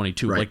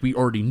 2022. Right. Like we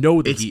already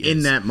know that It's he in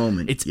is. that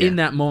moment. It's Yeah. in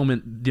that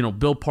moment.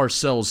 Bill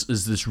Parcells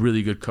is this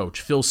really good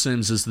coach. Phil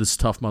Simms is this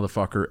tough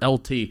motherfucker.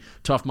 LT,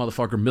 tough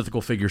motherfucker,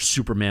 mythical figure,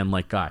 Superman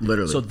like guy.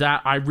 Literally. So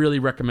that I really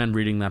recommend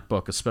reading that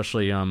book,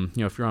 especially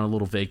if you're on a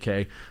little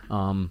vacay.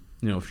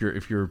 If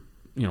you're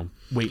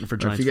waiting for Or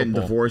if Giants you're getting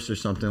football. divorced or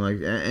something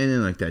like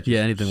anything like that. Yeah,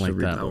 anything just like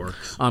read that. the book.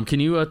 works. Can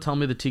you tell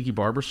me the Tiki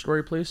Barber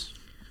story, please?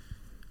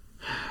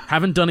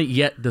 Haven't done it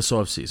yet this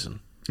off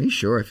season. Are you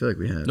sure? I feel like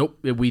we have. Nope,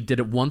 we did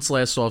it once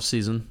last off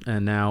season,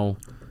 and now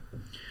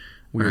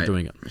we All are right.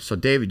 doing it. So,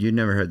 David, you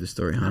never heard the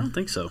story, I huh? don't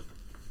think so.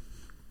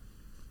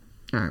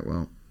 All right,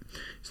 well,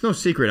 it's no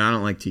secret I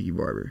don't like Tiki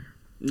Barber.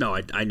 No,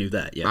 I knew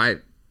that. Yeah.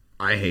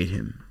 I hate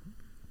him.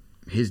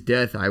 His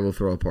death, I will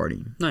throw a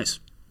party. Nice.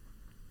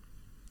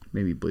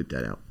 Maybe bleep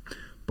that out.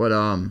 But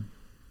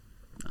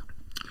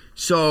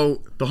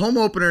so the home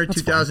opener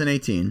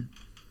 2018,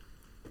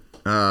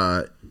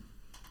 the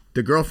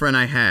girlfriend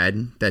I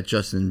had that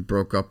Justin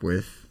broke up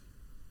with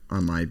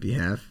on my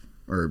behalf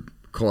or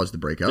caused the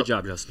breakup. Good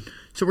job, Justin.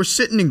 So we're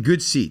sitting in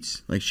good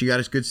seats. Like she got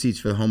us good seats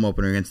for the home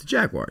opener against the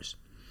Jaguars.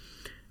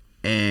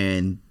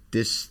 And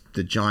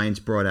the Giants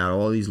brought out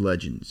all these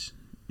legends,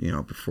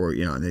 before,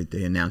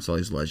 they announced all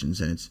these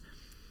legends, and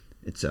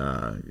it's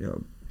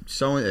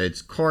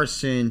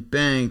Carson,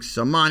 Banks,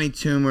 Amani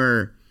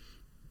Toomer,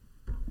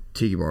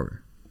 Tiki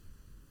Barber,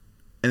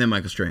 and then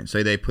Michael Strahan.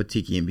 So they put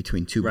Tiki in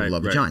between two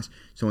beloved Giants.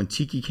 So when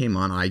Tiki came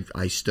on,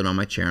 I stood on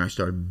my chair and I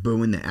started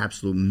booing the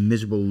absolute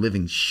miserable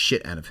living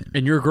shit out of him.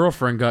 And your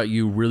girlfriend got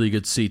you really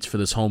good seats for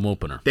this home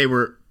opener. They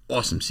were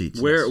awesome seats.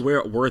 Where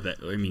were they?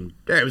 I mean,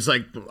 Yeah, it was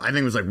like I think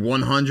it was like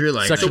 100.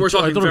 Like Section- so we're I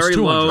talking thought it was very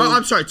 200. low. oh,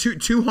 I'm sorry,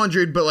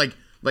 200, but like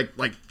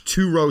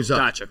 2 rows up.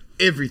 Gotcha.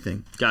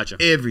 Everything. Gotcha.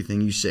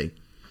 Everything you see.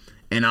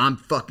 And I'm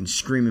fucking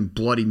screaming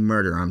bloody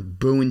murder. I'm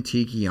booing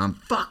Tiki. I'm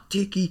fuck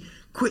Tiki,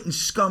 quitting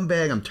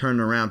scumbag. I'm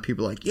turning around.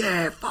 People are like,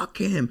 yeah, fuck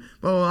him.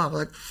 Blah, blah, blah. I'm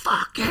like,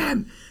 fuck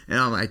him. And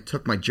I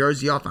took my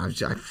jersey off. I was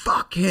like,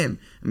 fuck him.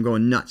 I'm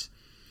going nuts.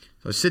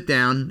 So I sit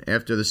down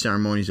after the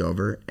ceremony's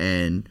over,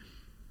 and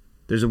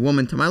there's a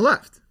woman to my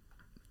left.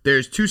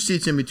 There's 2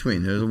 seats in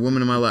between. There's a woman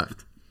to my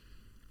left.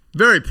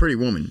 Very pretty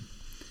woman.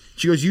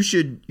 She goes, you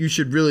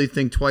should really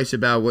think twice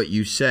about what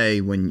you say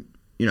when,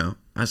 you know.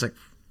 I was like,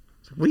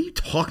 what are you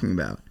talking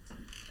about?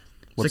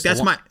 What's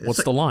like,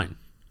 what's the line?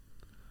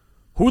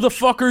 Who the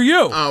fuck are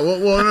you?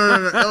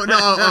 Oh, no.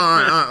 All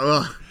right,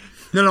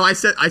 well, no. I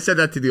said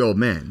that to the old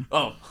man.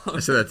 Oh. I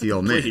said that to the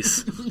old man.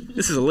 please,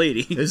 this is a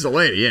lady. This is a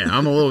lady, yeah.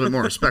 I'm a little bit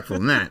more respectful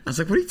than that. I was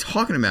like, what are you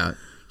talking about?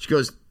 She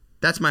goes,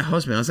 that's my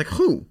husband. I was like,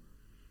 who?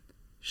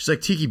 She's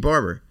like, Tiki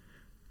Barber.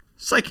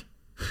 It's like,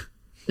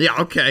 yeah,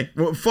 okay.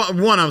 Well,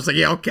 1, I was like,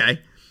 yeah,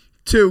 okay.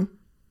 2,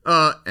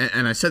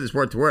 and I said this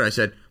word to word. I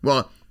said,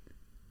 well,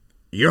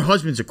 your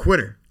husband's a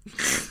quitter.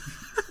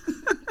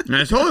 And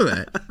I told her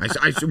that.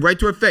 I said right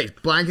to her face,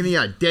 blank in the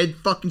eye, dead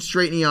fucking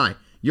straight in the eye.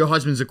 Your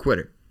husband's a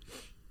quitter.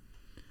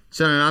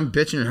 So then I'm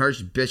bitching at her,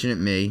 she's bitching at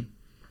me.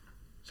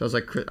 So I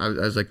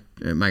was like,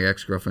 my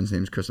ex-girlfriend's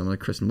name is Kristen. I'm like,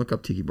 Kristen, look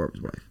up Tiki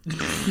Barber's wife.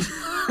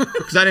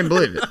 Because I didn't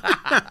believe it.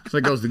 So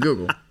I goes to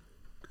Google.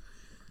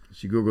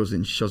 She Googles it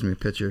and she shows me a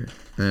picture.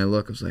 And I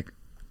look, I was like,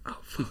 oh,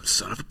 fuck.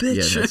 Son of a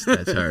bitch. Yeah,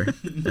 that's her.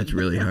 That's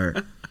really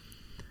her.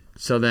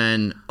 So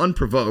then,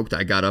 unprovoked,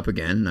 I got up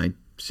again and I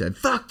said,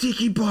 fuck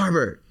Tiki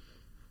Barber.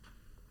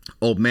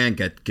 Old man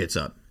gets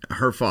up.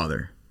 Her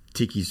father,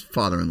 Tiki's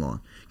father-in-law,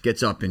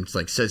 gets up and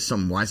like says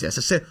something wise ass.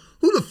 I said,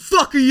 who the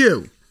fuck are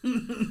you?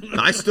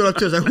 I stood up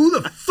to her. I was like,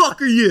 who the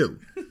fuck are you?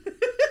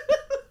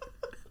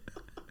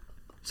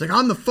 It's like,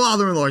 I'm the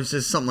father-in-law. He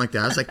says something like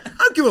that. I was like, I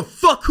don't give a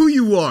fuck who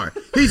you are.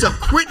 He's a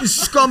quitting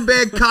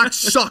scumbag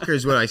cocksucker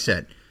is what I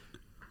said.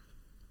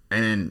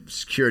 And then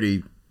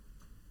security,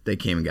 they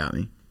came and got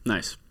me.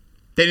 Nice.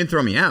 They didn't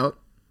throw me out.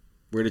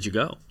 Where did you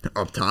go?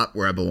 Up top,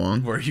 where I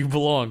belong. Where you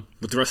belong.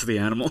 With the rest of the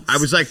animals? I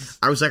was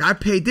like, I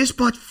paid this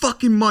much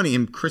fucking money.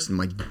 And Kristen,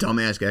 my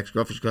dumbass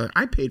ex-girlfriend, she's like,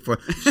 I paid for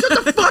it.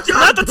 Shut the fuck up.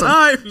 Not the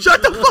time.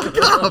 Shut the fuck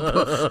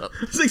up.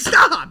 I was like,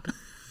 stop.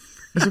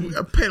 I said,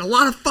 I paid a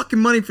lot of fucking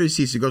money for these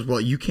seats. He goes,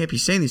 well, you can't be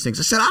saying these things.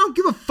 I said, I don't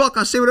give a fuck.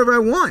 I'll say whatever I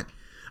want.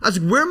 I was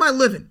like, where am I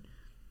living?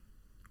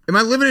 Am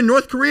I living in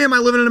North Korea? Am I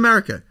living in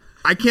America?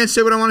 I can't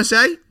say what I want to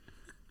say?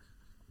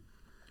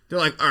 They're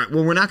like, all right,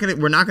 well, we're not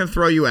gonna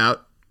throw you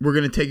out. We're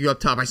going to take you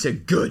up top. I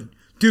said, good.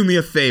 Do me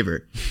a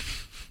favor.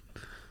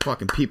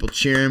 Fucking people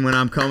cheering when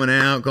I'm coming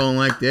out, going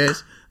like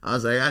this. I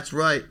was like, that's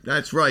right.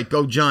 That's right.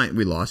 Go Giant.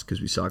 We lost because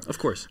we sucked. Of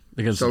course.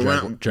 Against So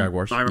the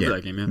Jaguars. I remember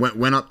that game, yeah.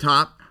 Went up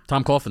top.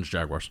 Tom Coughlin's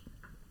Jaguars.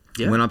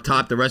 Yeah. Went up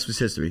top. The rest was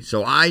history.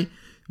 So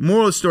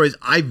moral of the story is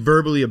I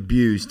verbally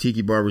abused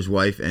Tiki Barber's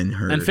wife and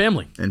her. And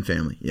family. And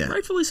family, yeah.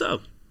 Rightfully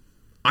so.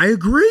 I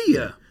agree.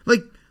 Yeah.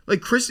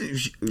 Like Kristen,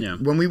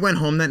 when we went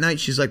home that night,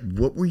 she's like,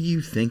 what were you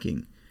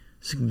thinking?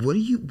 It's like,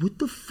 what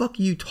the fuck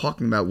are you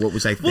talking about? What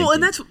was I thinking? Well,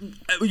 and that's,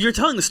 you're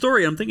telling the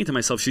story, and I'm thinking to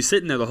myself, she's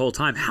sitting there the whole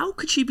time. How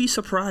could she be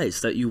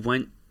surprised that you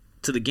went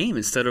to the game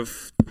instead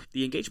of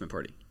the engagement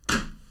party?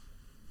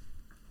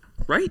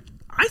 Right?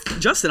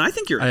 Justin, I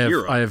think you're a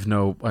hero. I have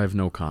no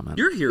comment.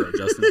 You're a hero,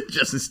 Justin.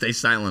 Justin, stay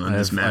silent on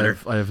this matter.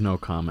 I have no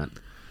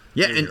comment.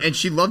 Yeah, and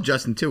she loved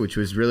Justin too, which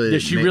was really Yeah,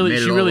 she really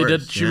did.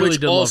 She really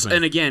did love me.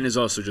 And again, is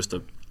also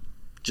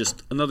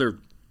just another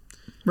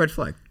red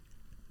flag.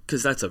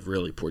 Because that's a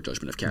really poor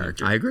judgment of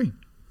character. I agree.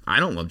 I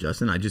don't love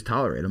Justin. I just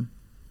tolerate him.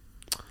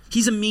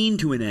 He's a mean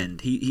to an end.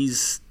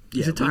 He's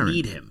a tyrant. We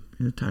need him.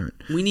 He's a tyrant.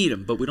 We need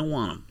him, but we don't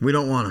want him. We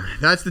don't want him.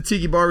 That's the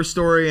Tiki Barber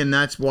story, and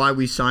that's why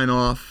we sign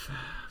off.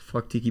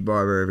 Fuck Tiki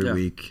Barber every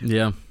week.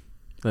 Yeah,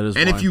 that is.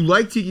 And why. if you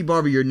like Tiki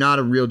Barber, you're not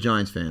a real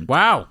Giants fan.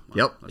 Wow.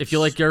 Yep. If you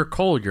like Garrett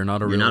Cole, you're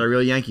not a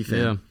real Yankee fan.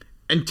 Yeah.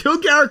 Until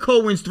Garrett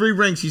Cole wins 3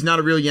 rings, he's not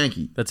a real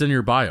Yankee. That's in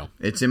your bio.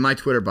 It's in my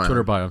Twitter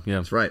bio. Yeah.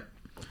 That's right.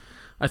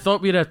 I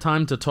thought we'd have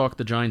time to talk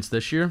the Giants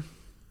this year.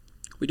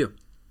 We do.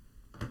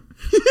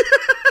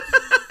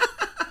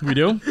 We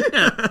do?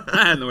 Yeah,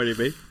 I had no idea,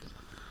 babe.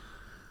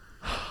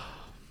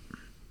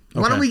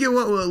 Why don't we get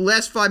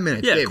last 5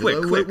 minutes? Yeah, Dave,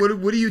 quick.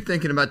 What are you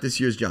thinking about this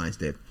year's Giants,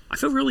 Dave? I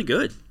feel really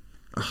good.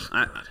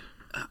 I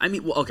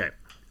mean, well, okay.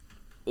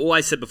 Well, I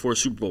said before,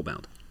 Super Bowl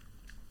bound.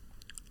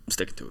 I'm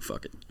sticking to it.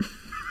 Fuck it.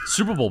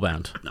 Super Bowl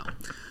bound. No.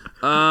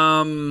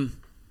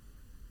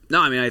 No,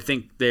 I mean, I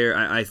think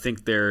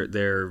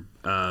they're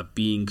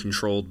being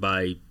controlled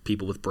by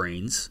people with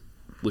brains,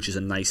 which is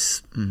a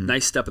nice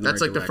step in the right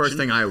That's like direction. the first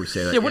thing I always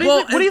say. Yeah. What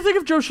do you think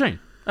of Joe Schoen?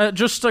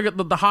 Just like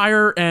the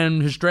hire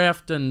and his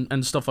draft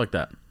and stuff like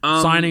that.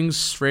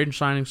 Signings, free agent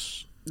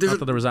signings. Not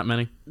that there was that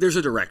many. There's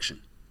a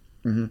direction.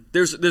 Mm-hmm.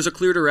 There's a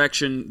clear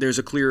direction. There's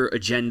a clear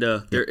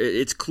agenda.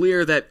 It's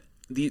clear that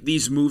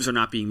these moves are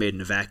not being made in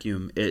a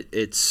vacuum.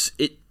 It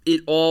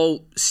it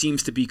all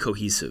seems to be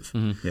cohesive.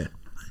 Yeah.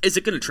 Is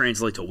it going to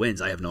translate to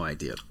wins? I have no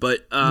idea,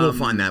 but We'll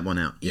find that one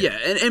out. yeah,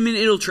 and I mean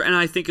and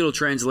I think it'll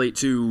translate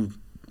to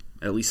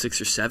at least 6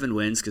 or 7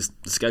 wins because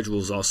the schedule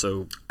is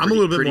also. I'm a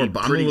little bit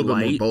pretty more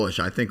light. bullish.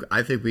 I think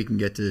we can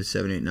get to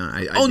 7, 8,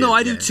 9.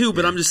 I do too.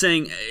 But I'm just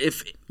saying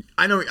if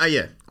I know.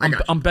 Yeah, I got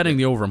you. I'm betting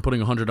the over. I'm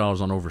putting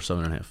 $100 on over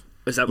 7.5.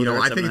 is that what You know,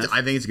 we're at, I think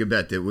 7.5? it's a good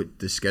bet with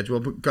the schedule.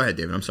 But go ahead,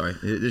 David. I'm sorry.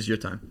 This is your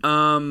time.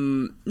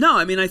 No,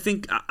 I mean I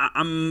think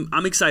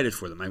I'm excited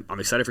for them. I'm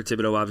excited for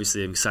Thibodeau.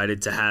 Obviously, I'm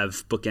excited to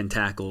have bookend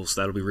tackles.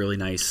 That'll be really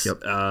nice.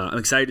 Yep. I'm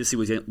excited to see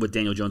what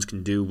Daniel Jones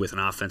can do with an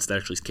offense that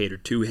actually is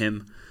catered to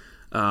him.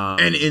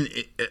 And in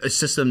a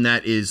system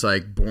that is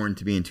like born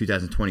to be in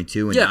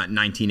 2022 and Yeah. not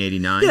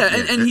 1989.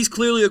 Yeah, and he's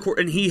clearly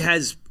and he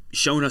has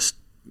shown us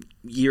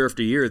year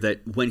after year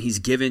that when he's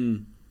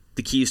given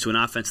the keys to an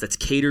offense that's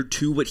catered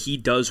to what he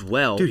does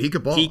well, Dude, he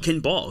could ball. He can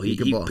ball. He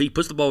can ball. He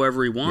puts the ball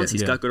wherever he wants. Yeah.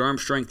 He's got good arm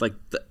strength. Like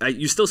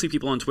you still see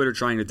people on Twitter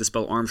trying to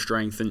dispel arm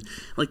strength, and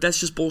like that's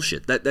just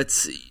bullshit.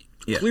 That's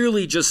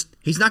clearly just.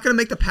 He's not going to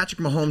make the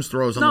Patrick Mahomes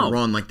throws on the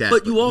run like that.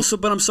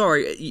 But I'm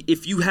sorry,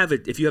 if you have a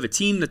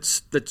team that's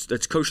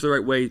coached the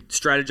right way,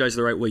 strategized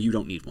the right way, you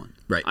don't need one.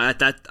 Right. I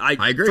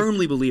agree.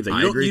 firmly believe that.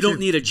 I agree You don't too.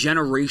 need a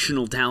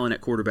generational talent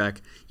at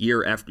quarterback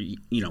year after.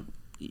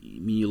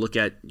 You look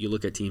at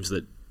teams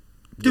that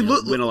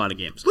win a lot of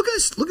games. Look at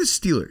this. Look at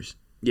Steelers.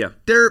 Yeah.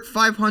 They're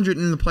 500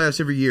 in the playoffs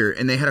every year,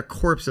 and they had a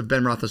corpse of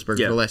Ben Roethlisberger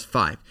Yeah. for the last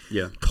 5.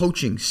 Yeah.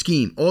 Coaching,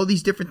 scheme, all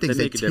these different things.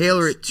 They make a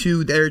tailor difference. it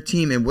to their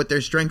team and what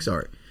their strengths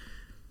are.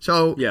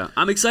 So Yeah,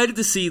 I'm excited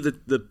to see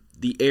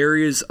the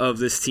areas of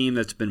this team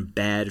that's been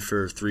bad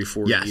for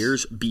 3-4 Yes.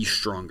 years be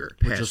stronger.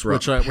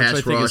 Which I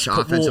think is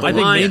offensive I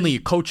think line. mainly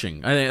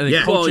coaching. I think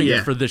Yeah. coaching Well,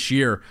 yeah. for this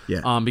year,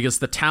 Yeah. because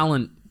the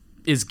talent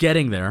is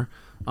getting there.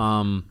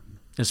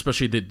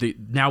 Especially the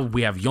now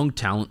we have young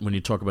talent. When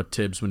you talk about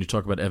Tibbs, when you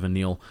talk about Evan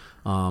Neal,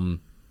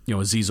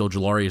 Azeez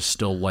Ojulari is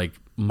still like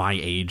my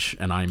age,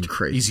 and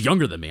crazy. he's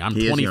younger than me. I'm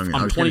He is 20. younger. I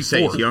I'm was gonna 24.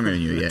 say he's younger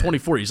than you, yeah.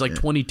 24. He's like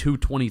 22,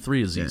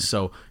 23 Azeez. Yeah.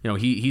 So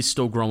he's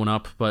still growing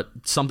up. But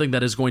something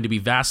that is going to be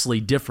vastly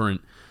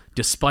different,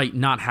 despite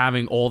not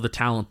having all the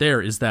talent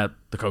there, is that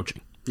the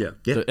coaching. Yeah.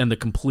 And the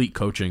complete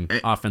coaching,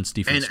 offense,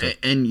 defense. stuff.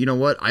 And you know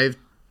what? I've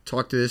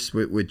talked to this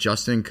with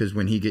Justin because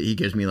when he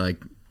gives me like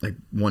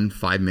 1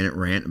 5-minute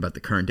rant about the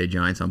current day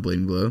Giants on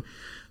Bleeding Blue.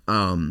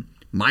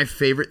 My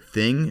favorite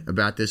thing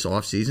about this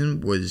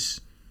offseason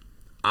was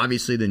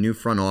obviously the new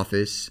front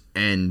office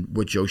and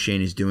what Joe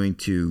Schoen is doing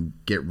to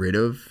get rid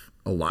of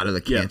a lot of the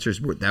cancers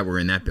that were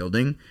in that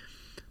building.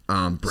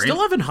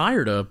 Still haven't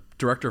hired a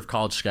director of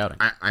college scouting.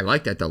 I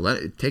like that though. Let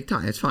it take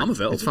time. It's fine. I'm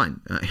available. It's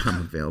fine.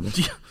 I'm available.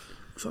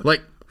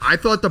 Like I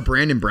thought the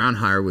Brandon Brown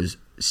hire was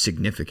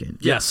significant.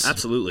 Yes,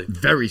 Absolutely.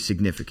 Very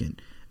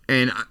significant.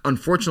 And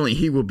unfortunately,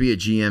 he will be a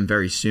GM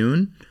very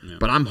soon. Yeah.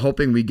 But I'm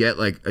hoping we get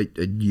like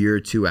a year or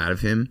 2 out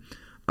of him.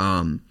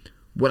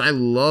 What I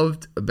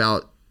loved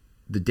about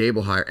the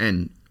Dable hire,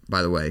 and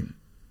by the way,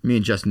 me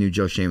and Justin knew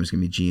Joe Schoen was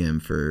going to be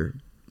GM for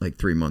like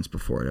 3 months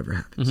before it ever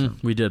happened. Mm-hmm. So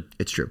we did.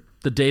 It's true.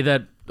 The day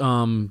that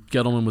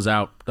Gettleman was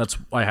out, that's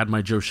I had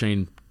my Joe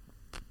Schoen.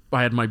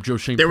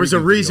 There was a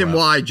reason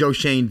why Joe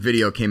Schoen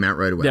video came out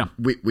right away. Yeah,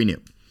 we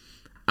knew.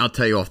 I'll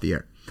tell you off the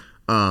air.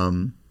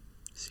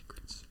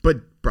 Secrets.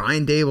 But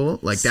Brian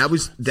Dable, like that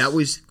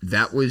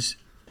was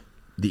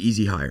the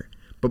easy hire.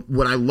 But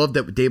what I love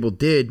that Dable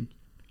did,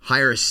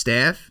 hire a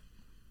staff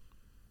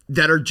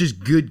that are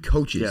just good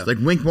coaches. Yeah. Like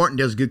Wink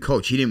Martindale's a good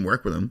coach. He didn't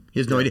work with him. He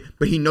has no idea,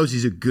 but he knows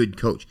he's a good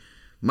coach.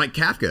 Mike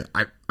Kafka,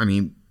 I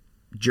mean,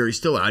 jury's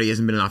still out. He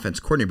hasn't been an offense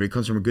coordinator, but he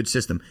comes from a good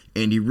system.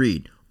 Andy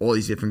Reid, all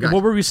these different guys.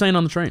 What were we saying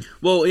on the train?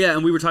 Well, yeah,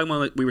 and we were talking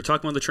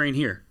about the train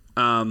here.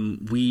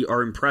 We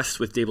are impressed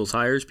with Dable's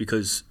hires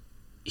because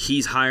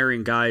he's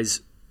hiring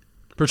guys,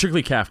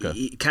 particularly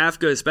Kafka.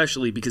 Kafka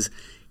especially because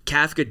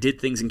Kafka did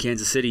things in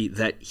Kansas City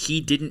that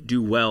he didn't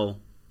do well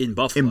in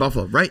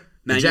Buffalo. Right?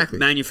 Exactly.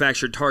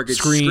 Manufactured targets,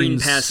 Screens, screen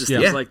passes,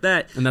 things like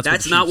that. And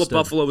that's not what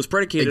Buffalo was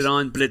predicated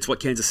on, but it's what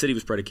Kansas City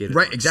was predicated on.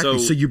 Right, exactly.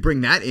 So you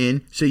bring that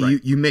in. So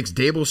you mix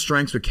Dable's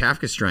strengths with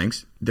Kafka's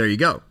strengths. There you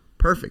go.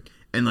 Perfect.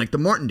 And like the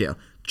Martindale.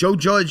 Joe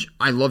Judge,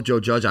 I love Joe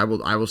Judge. I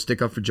will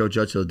stick up for Joe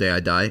Judge till the day I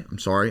die. I'm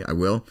sorry, I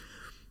will.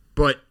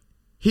 But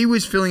he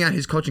was filling out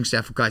his coaching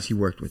staff with guys he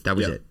worked with. That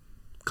was it.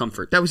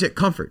 Comfort. That was it.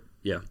 Comfort.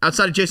 Yeah.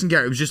 Outside of Jason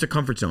Garrett, it was just a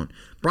comfort zone.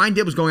 Brian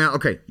Dable's going out,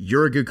 okay,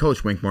 you're a good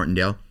coach, Wink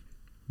Martindale.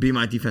 Be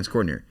my defense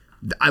coordinator.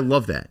 I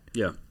love that.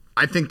 Yeah.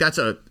 I think that's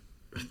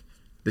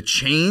the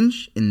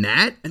change in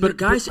that. And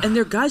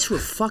they're guys who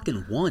have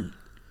fucking won.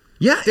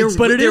 Yeah,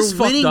 but it is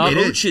fucked winning up.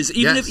 coaches,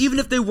 even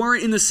if they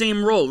weren't in the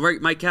same role,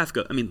 right? Mike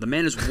Kafka, I mean, the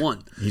man has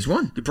won. He's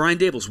won. Brian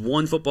Dable's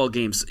won football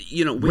games.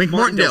 Wink Martindale's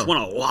Martindale won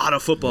a lot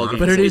of football games.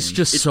 But it is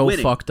just it's so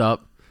winning. fucked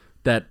up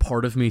that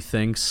part of me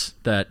thinks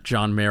that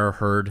John Mara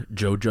heard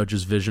Joe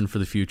Judge's vision for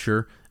the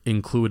future,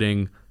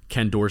 including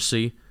Ken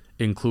Dorsey,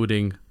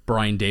 including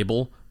Brian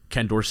Dable.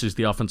 Ken Dorsey is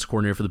the offense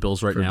coordinator for the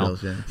Bills right now.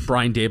 Bills, yeah.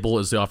 Brian Dable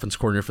is the offense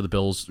coordinator for the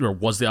Bills, or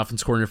was the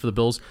offense coordinator for the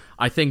Bills.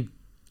 I think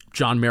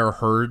John Mara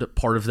heard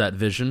part of that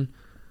vision.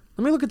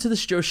 let me look into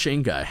this Joe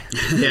Shane guy.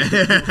 Yeah.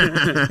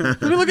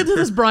 Let me look into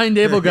this Brian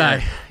Dable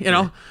guy. You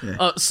know,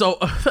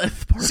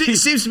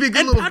 Seems to be a good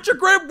and little... Patrick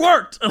Graham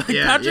worked.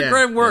 Patrick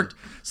Graham worked.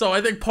 So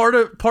I think part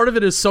of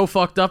it is so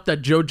fucked up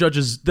that Joe Judge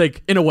is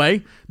like, in a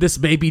way, this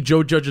may be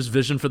Joe Judge's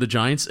vision for the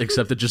Giants,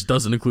 except it just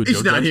doesn't include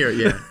He's Joe not Judge.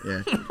 here,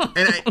 yeah.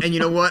 And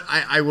you know what?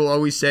 I will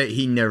always say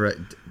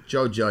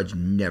Joe Judge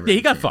never. Yeah, he had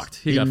a got chance. fucked.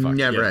 He got fucked.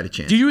 Never had a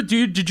chance.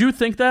 Did you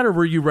think that, or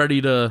were you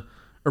ready to?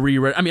 Or were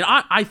you ready? I mean,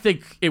 I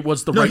think it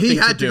was the right thing to do.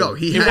 No, he had to go.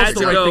 He was had the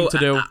to right go. thing to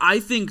do.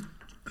 I think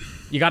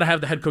You got to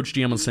have the head coach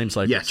GM on the same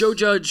side. Yes. Joe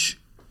Judge,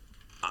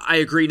 I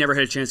agree, never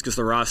had a chance because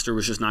the roster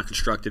was just not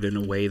constructed in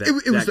a way that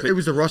it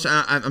was the roster.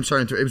 I'm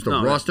sorry, it was the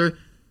roster.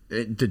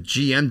 The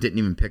GM didn't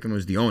even pick him; it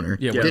was the owner.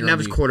 Yeah, didn't have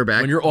his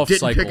quarterback. when you're off didn't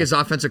cycle. pick his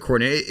offensive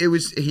coordinator.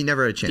 He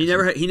never had a chance.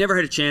 He never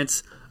had a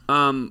chance.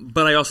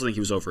 But I also think he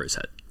was over his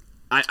head.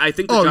 I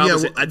think Oh, the job yeah,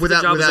 was,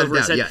 without over a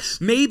his doubt, head. yes.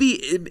 Maybe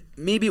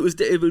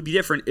it would be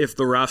different if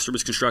the roster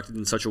was constructed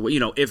in such a way. You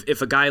know,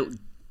 if a guy,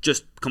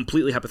 just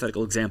completely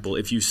hypothetical example,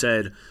 if you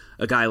said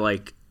a guy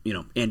like, you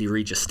know, Andy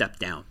Reid just stepped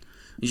down,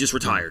 he's just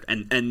retired,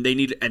 and they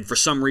need, and for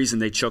some reason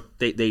they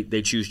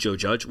choose Joe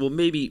Judge. Well,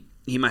 maybe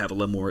he might have a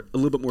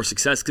little bit more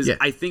success because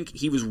I think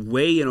he was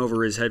way in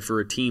over his head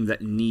for a team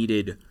that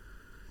needed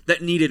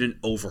an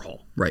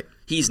overhaul. Right.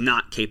 He's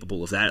not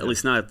capable of that, at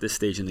least not at this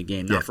stage in the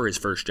game, not for his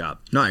first job.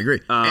 No, I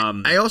agree.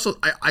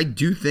 I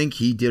do think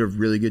he did a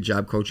really good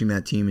job coaching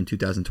that team in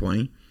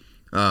 2020,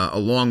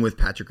 along with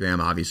Patrick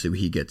Graham. Obviously,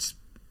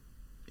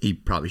 he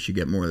probably should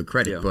get more of the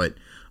credit, but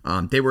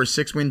they were a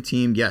 6-win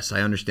team. Yes,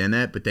 I understand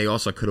that, but they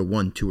also could have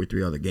won 2 or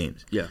 3 other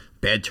games. Yeah.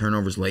 Bad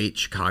turnovers late,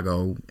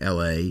 Chicago,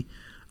 LA.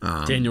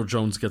 Daniel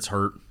Jones gets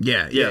hurt.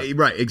 Yeah,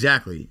 right,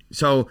 exactly.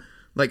 So,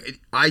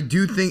 like, I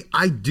do think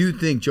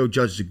Joe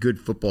Judge is a good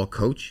football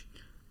coach,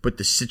 but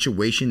the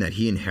situation that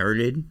he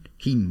inherited,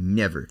 he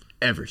never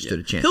ever stood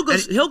a chance.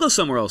 He'll go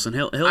somewhere else, and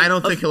he'll. I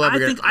don't think he'll ever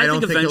get. I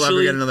don't think he'll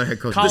ever get another head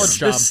coach. College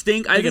job.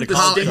 I think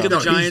the stink of the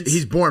Giants.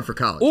 He's born for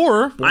college.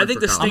 Or I think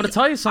the stink. I'm going to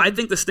tell you something. I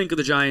think the stink of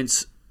the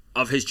Giants,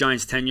 of his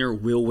Giants tenure,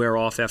 will wear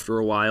off after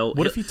a while.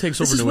 What if he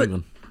takes over New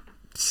England?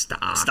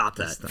 Stop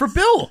that. For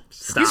Bill.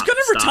 Stop, He's going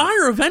to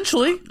retire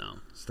eventually. No.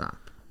 Stop.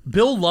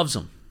 Bill loves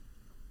him.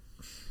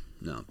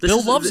 No.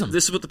 Bill loves him.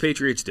 This is what the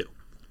Patriots do.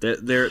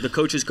 The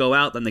coaches go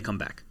out, then they come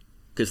back.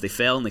 Because they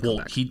fail and they come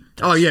back.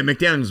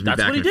 McDaniels will be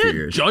That's back what he in a few did.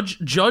 years.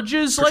 Judge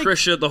is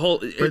Patricia, the whole.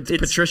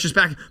 Patricia's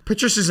back.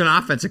 Patricia's an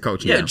offensive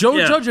coach. Yeah, now.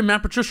 Judge and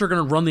Matt Patricia are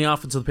going to run the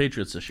offense of the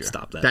Patriots this year.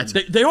 Stop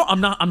that. They are.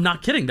 I'm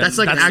not kidding. That's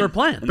their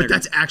plan. But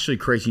that's actually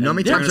crazy. You know how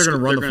many times they're going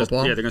to run the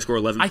football? Yeah, they're going to score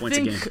 11 points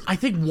a game. I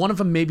think one of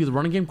them may be the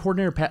running game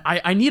coordinator.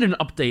 I need an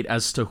update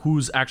as to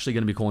who's actually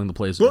going to be calling the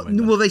plays. Well,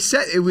 they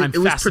said it was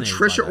fascinated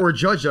Patricia by that. or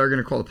Judge that are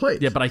going to call the plays.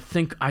 Yeah, but I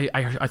think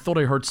I thought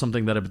I heard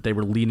something that they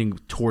were leaning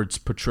towards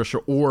Patricia,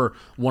 or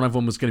one of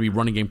them was going to be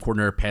running game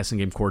coordinator, passing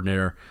game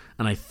coordinator,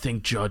 and I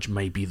think Judge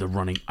may be the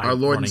running. Our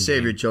Lord and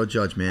Savior, game. Joe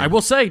Judge, man. I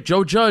will say,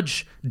 Joe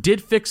Judge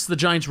did fix the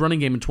Giants' running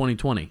game in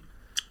 2020.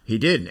 He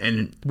did,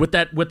 and with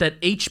that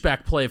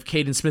H-back play of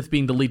Caden Smith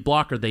being the lead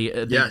blocker, they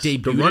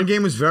debuted. The run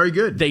game was very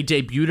good. They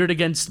debuted it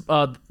against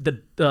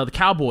the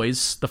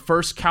Cowboys, the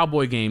first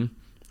Cowboy game.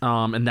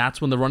 And that's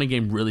when the running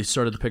game really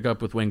started to pick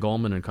up with Wayne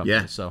Gallman and company.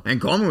 Yeah, so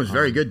and Gallman was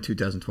very good in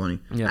 2020.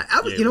 Yeah,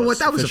 you know what?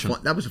 That was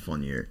a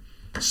fun year.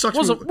 Sucks.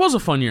 Was a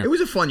fun year. It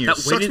was a fun year.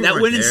 That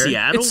win in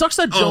Seattle. It sucks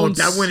that Jones.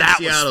 That win in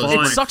Seattle.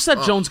 It sucks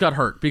that Jones got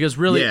hurt because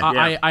really,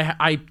 Yeah.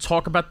 I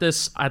talk about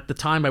this at the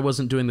time. I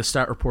wasn't doing the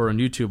stat report on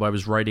YouTube. I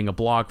was writing a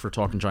blog for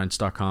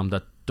TalkingGiants.com.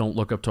 That don't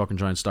look up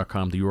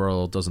TalkingGiants.com. The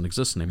URL doesn't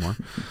exist anymore.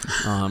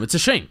 It's a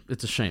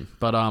shame.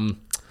 But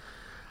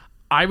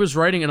I was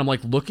writing and I'm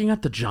like looking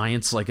at the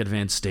Giants like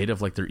advanced data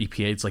of like their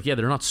EPA. It's like, yeah,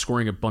 they're not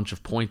scoring a bunch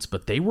of points,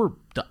 but the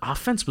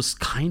offense was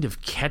kind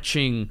of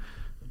catching.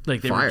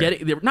 Like they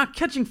were not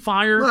catching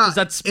fire because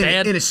that's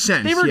bad. In a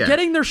sense, they were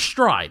getting their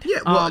stride. Yeah,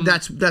 well,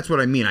 that's what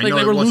I mean. I know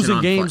they were losing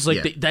on games, fun.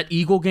 like that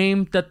Eagle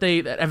game that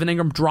Evan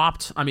Ingram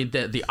dropped. I mean,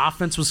 the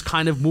offense was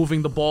kind of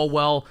moving the ball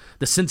well.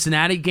 The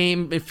Cincinnati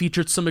game, it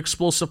featured some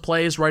explosive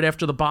plays right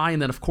after the bye, and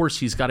then of course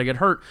he's got to get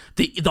hurt.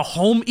 The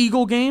home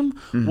Eagle game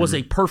was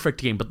a perfect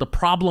game, but the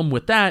problem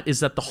with that is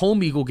that the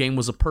home Eagle game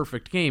was a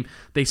perfect game.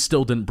 They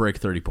still didn't break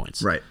 30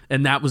 points, right?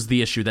 And that was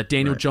the issue. That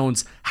Daniel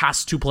Jones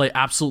has to play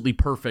absolutely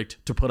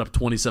perfect to put up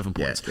 27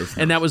 points,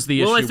 and that was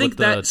the issue with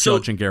the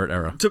Judge and Garrett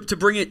era. To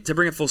bring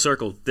it full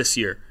circle this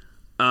year,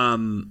 I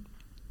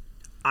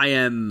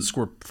am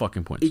score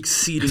fucking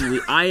points.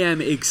 I am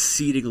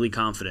exceedingly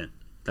confident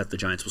that the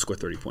Giants will score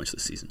 30 points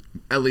this season.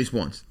 At least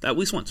once.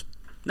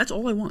 That's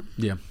all I want.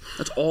 Yeah.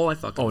 That's all I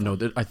fucking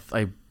want. No,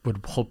 I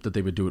would hope that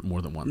they would do it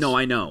more than once. No,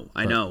 I know.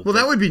 Well,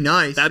 that would be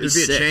nice. That'd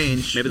be a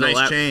change. Maybe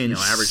nice change.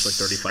 Average like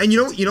 35. And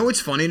you know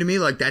what's funny to me?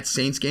 Like that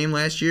Saints game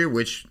last year,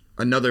 which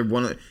another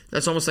one.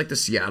 That's almost like the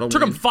Seattle.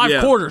 Took them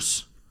 5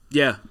 quarters.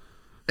 Yeah.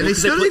 And they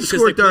still didn't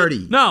score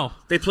 30. No.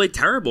 They played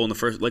terrible in the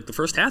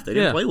first half. They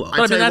didn't play well.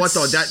 I tell you what,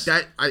 though,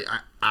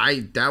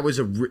 that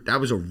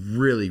was a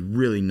really,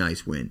 really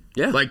nice win.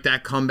 Yeah. Like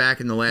that comeback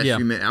in the last few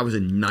minutes, that was a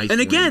nice win.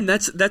 And again,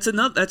 that's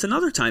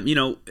another time.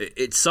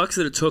 It sucks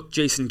that it took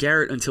Jason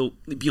Garrett until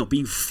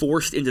being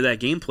forced into that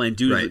game plan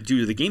due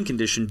to the game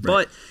condition.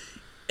 But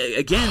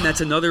again,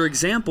 that's another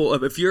example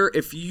of if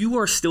you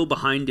are still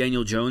behind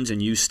Daniel Jones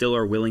and you still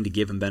are willing to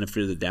give him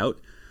benefit of the doubt,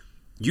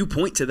 you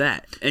point to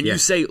that and you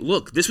say,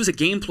 look, this was a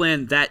game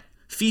plan that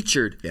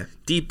featured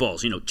deep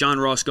balls. John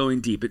Ross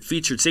going deep. It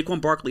featured Saquon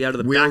Barkley out of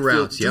the backfield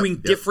routes, doing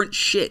different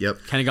shit.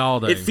 Kenny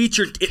Galladay. It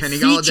featured Kenny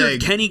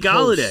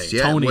Galladay.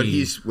 Yeah, Tony.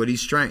 What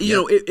he's trying.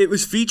 It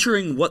was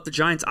featuring what the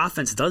Giants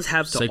offense does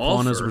have to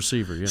offer. Saquon as a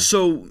receiver, yeah.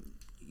 So,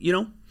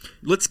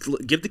 let's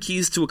give the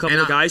keys to a couple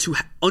of guys who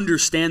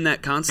understand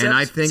that concept. And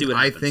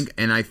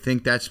I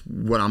think that's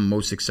what I'm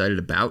most excited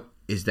about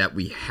is that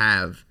we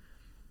have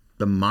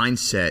the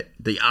mindset,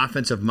 the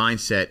offensive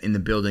mindset in the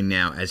building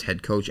now as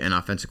head coach and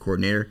offensive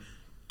coordinator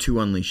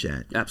to unleash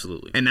that.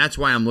 Absolutely. And that's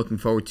why I'm looking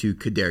forward to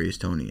Kadarius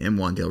Toney and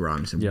Wan'Dale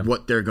Robinson,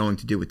 what they're going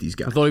to do with these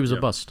guys. I thought he was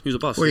a bust. He was a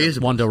bust. Well, he is a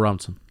bust. Wan'Dale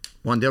Robinson.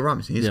 Wan'Dale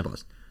Robinson, he's a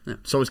bust. Yeah.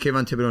 So is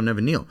Kayvon Thibodeau and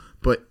Evan Neal.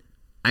 But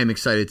I'm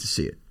excited to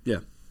see it. Yeah,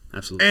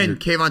 absolutely.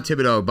 And Kayvon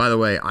Thibodeau, by the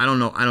way, I don't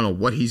know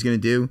what he's going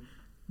to do.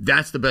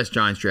 That's the best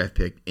Giants draft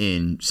pick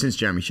since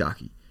Jeremy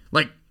Shockey.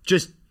 Like,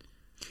 just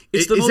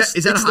is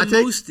that a hot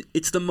take?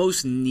 It's the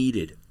most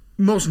needed.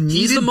 Most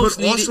needed,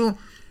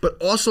 but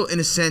also in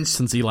a sense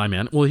since Eli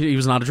Manning. Well, he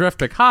was not a draft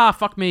pick. Ha,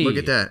 fuck me. Look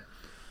at that.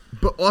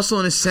 But also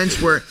in a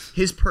sense where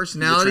his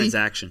personality,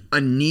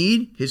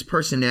 his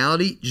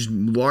personality, just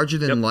larger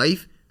than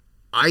life.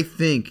 I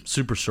think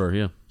superstar.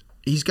 Yeah,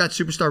 he's got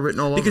superstar written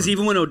all over. Because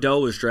even when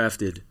Odell was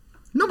drafted,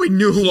 nobody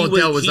knew who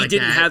Odell was. He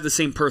didn't have the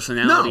same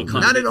personality. No,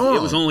 not at all.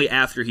 It was only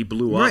after he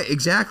blew up. Right,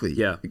 exactly.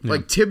 Yeah,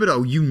 like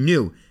Thibodeau, you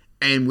knew,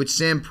 and with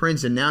Sam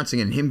Prince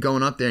announcing and him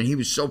going up there, and he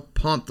was so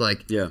pumped,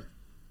 like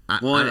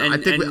I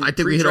think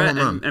we hit a home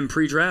run. And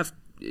pre-draft,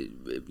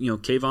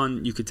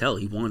 Kayvon, you could tell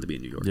he wanted to be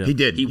in New York. Yeah. He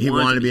did. He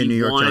wanted to be in New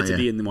York. He wanted to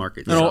be in the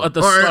market. Or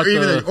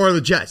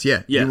the Jets.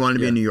 Yeah. He wanted to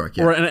be in New York.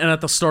 Yeah. And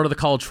at the start of the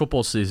college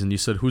football season, you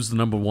said who's the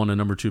number 1 and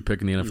number 2 pick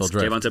in the NFL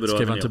draft? Kayvon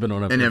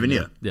Thibodeau and Evan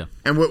Neal. Yeah.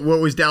 And what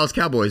was Dallas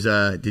Cowboys?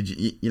 Did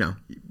you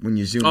when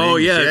you zoom in? Oh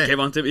yeah,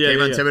 Kayvon Thibodeau.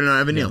 Kayvon Thibodeau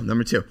and Evan Neal,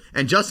 number 2.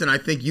 And Justin, I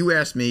think you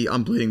asked me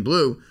on Bleeding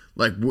Blue,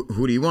 like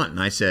who do you want? And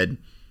I said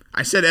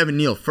Evan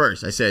Neal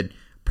first. I said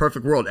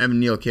perfect world, Evan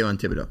Neal, Kayvon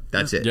Thibodeau.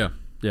 That's it. Yeah.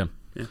 Yeah.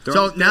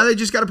 So now they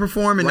just got to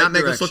perform and not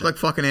make us look like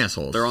fucking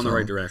assholes. They're on the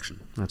right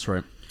direction. That's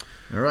right.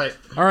 All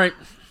right.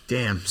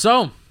 Damn.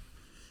 So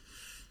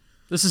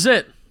this is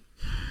it.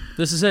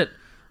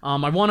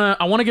 I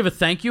want to give a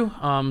thank you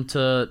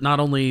to not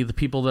only the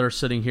people that are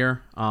sitting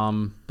here,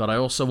 but I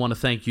also want to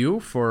thank you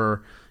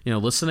for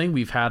listening.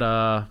 We've had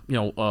a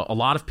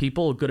lot of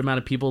people, a good amount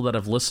of people that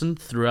have listened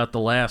throughout the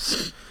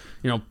last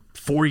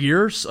 4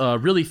 years,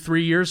 really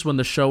 3 years when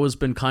the show has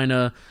been kind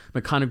of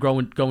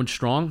going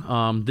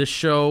strong. This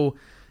show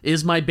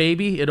is my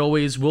baby. It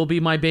always will be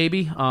my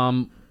baby.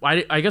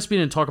 I guess we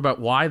didn't talk about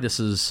why this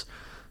is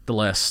the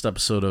last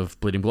episode of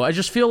Bleeding Blue. I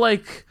just feel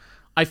like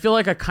I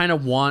kind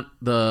of want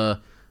the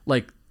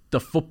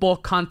football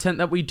content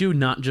that we do,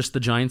 not just the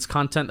Giants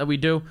content that we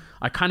do.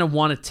 I kind of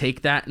want to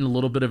take that in a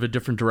little bit of a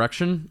different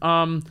direction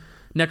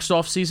next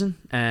offseason.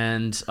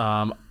 And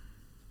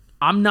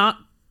I'm not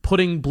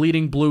putting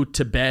Bleeding Blue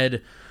to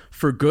bed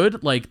for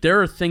good. Like,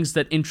 there are things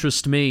that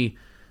interest me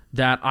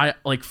that I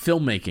like,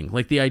 filmmaking,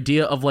 like the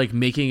idea of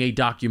making a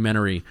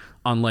documentary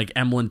on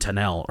Emlyn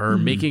Tennell, or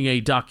making a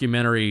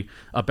documentary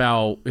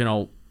about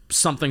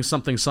something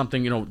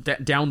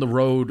down the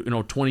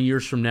road 20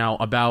 years from now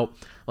about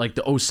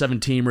the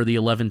 07 team or the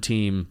 11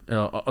 team,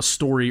 a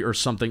story or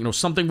something.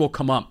 Something will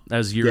come up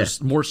as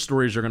years. More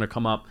stories are going to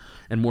come up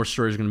and more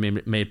stories are going to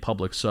be made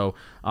public. So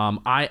I'm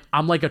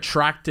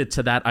attracted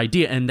to that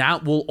idea, and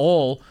that will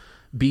all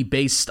be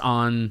based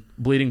on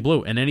Bleeding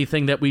Blue and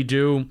anything that we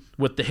do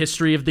with the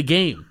history of the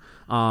game.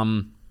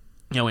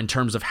 In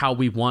terms of how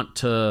we want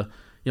to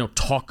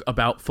talk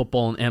about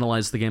football and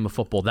analyze the game of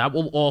football, that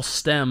will all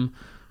stem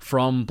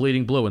from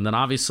Bleeding Blue. And then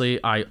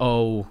obviously I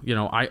owe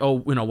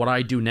what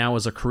I do now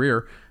as a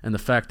career, and the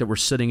fact that we're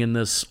sitting in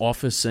this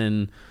office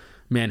in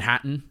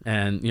Manhattan,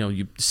 and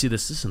you see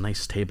this is a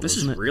nice table. This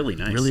is really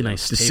nice. Really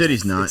nice the table.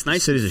 City's not. It's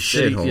nice. City's a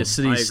shithole. Yeah,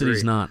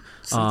 city's not.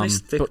 It's a nice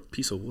thick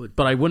piece of wood.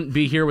 But I wouldn't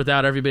be here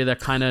without everybody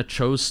that kind of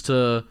chose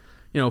to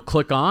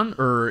click on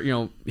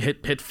or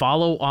hit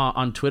follow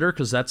on Twitter,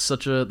 because that's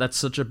such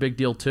a big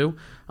deal too.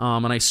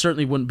 And I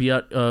certainly wouldn't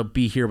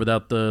be here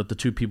without the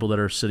two people that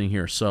are sitting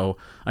here. So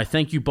I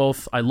thank you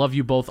both. I love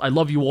you both. I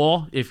love you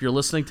all. If you're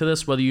listening to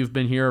this, whether you've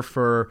been here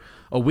for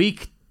a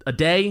week, a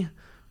day,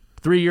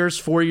 3 years,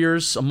 4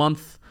 years, a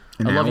month,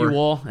 I love you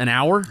all. An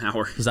hour,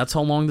 because that's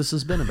how long this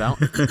has been about.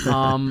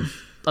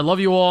 I love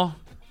you all.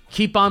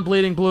 Keep on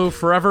Bleeding Blue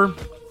forever,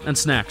 and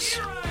snacks.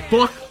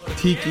 Fuck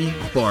Tiki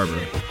Barber.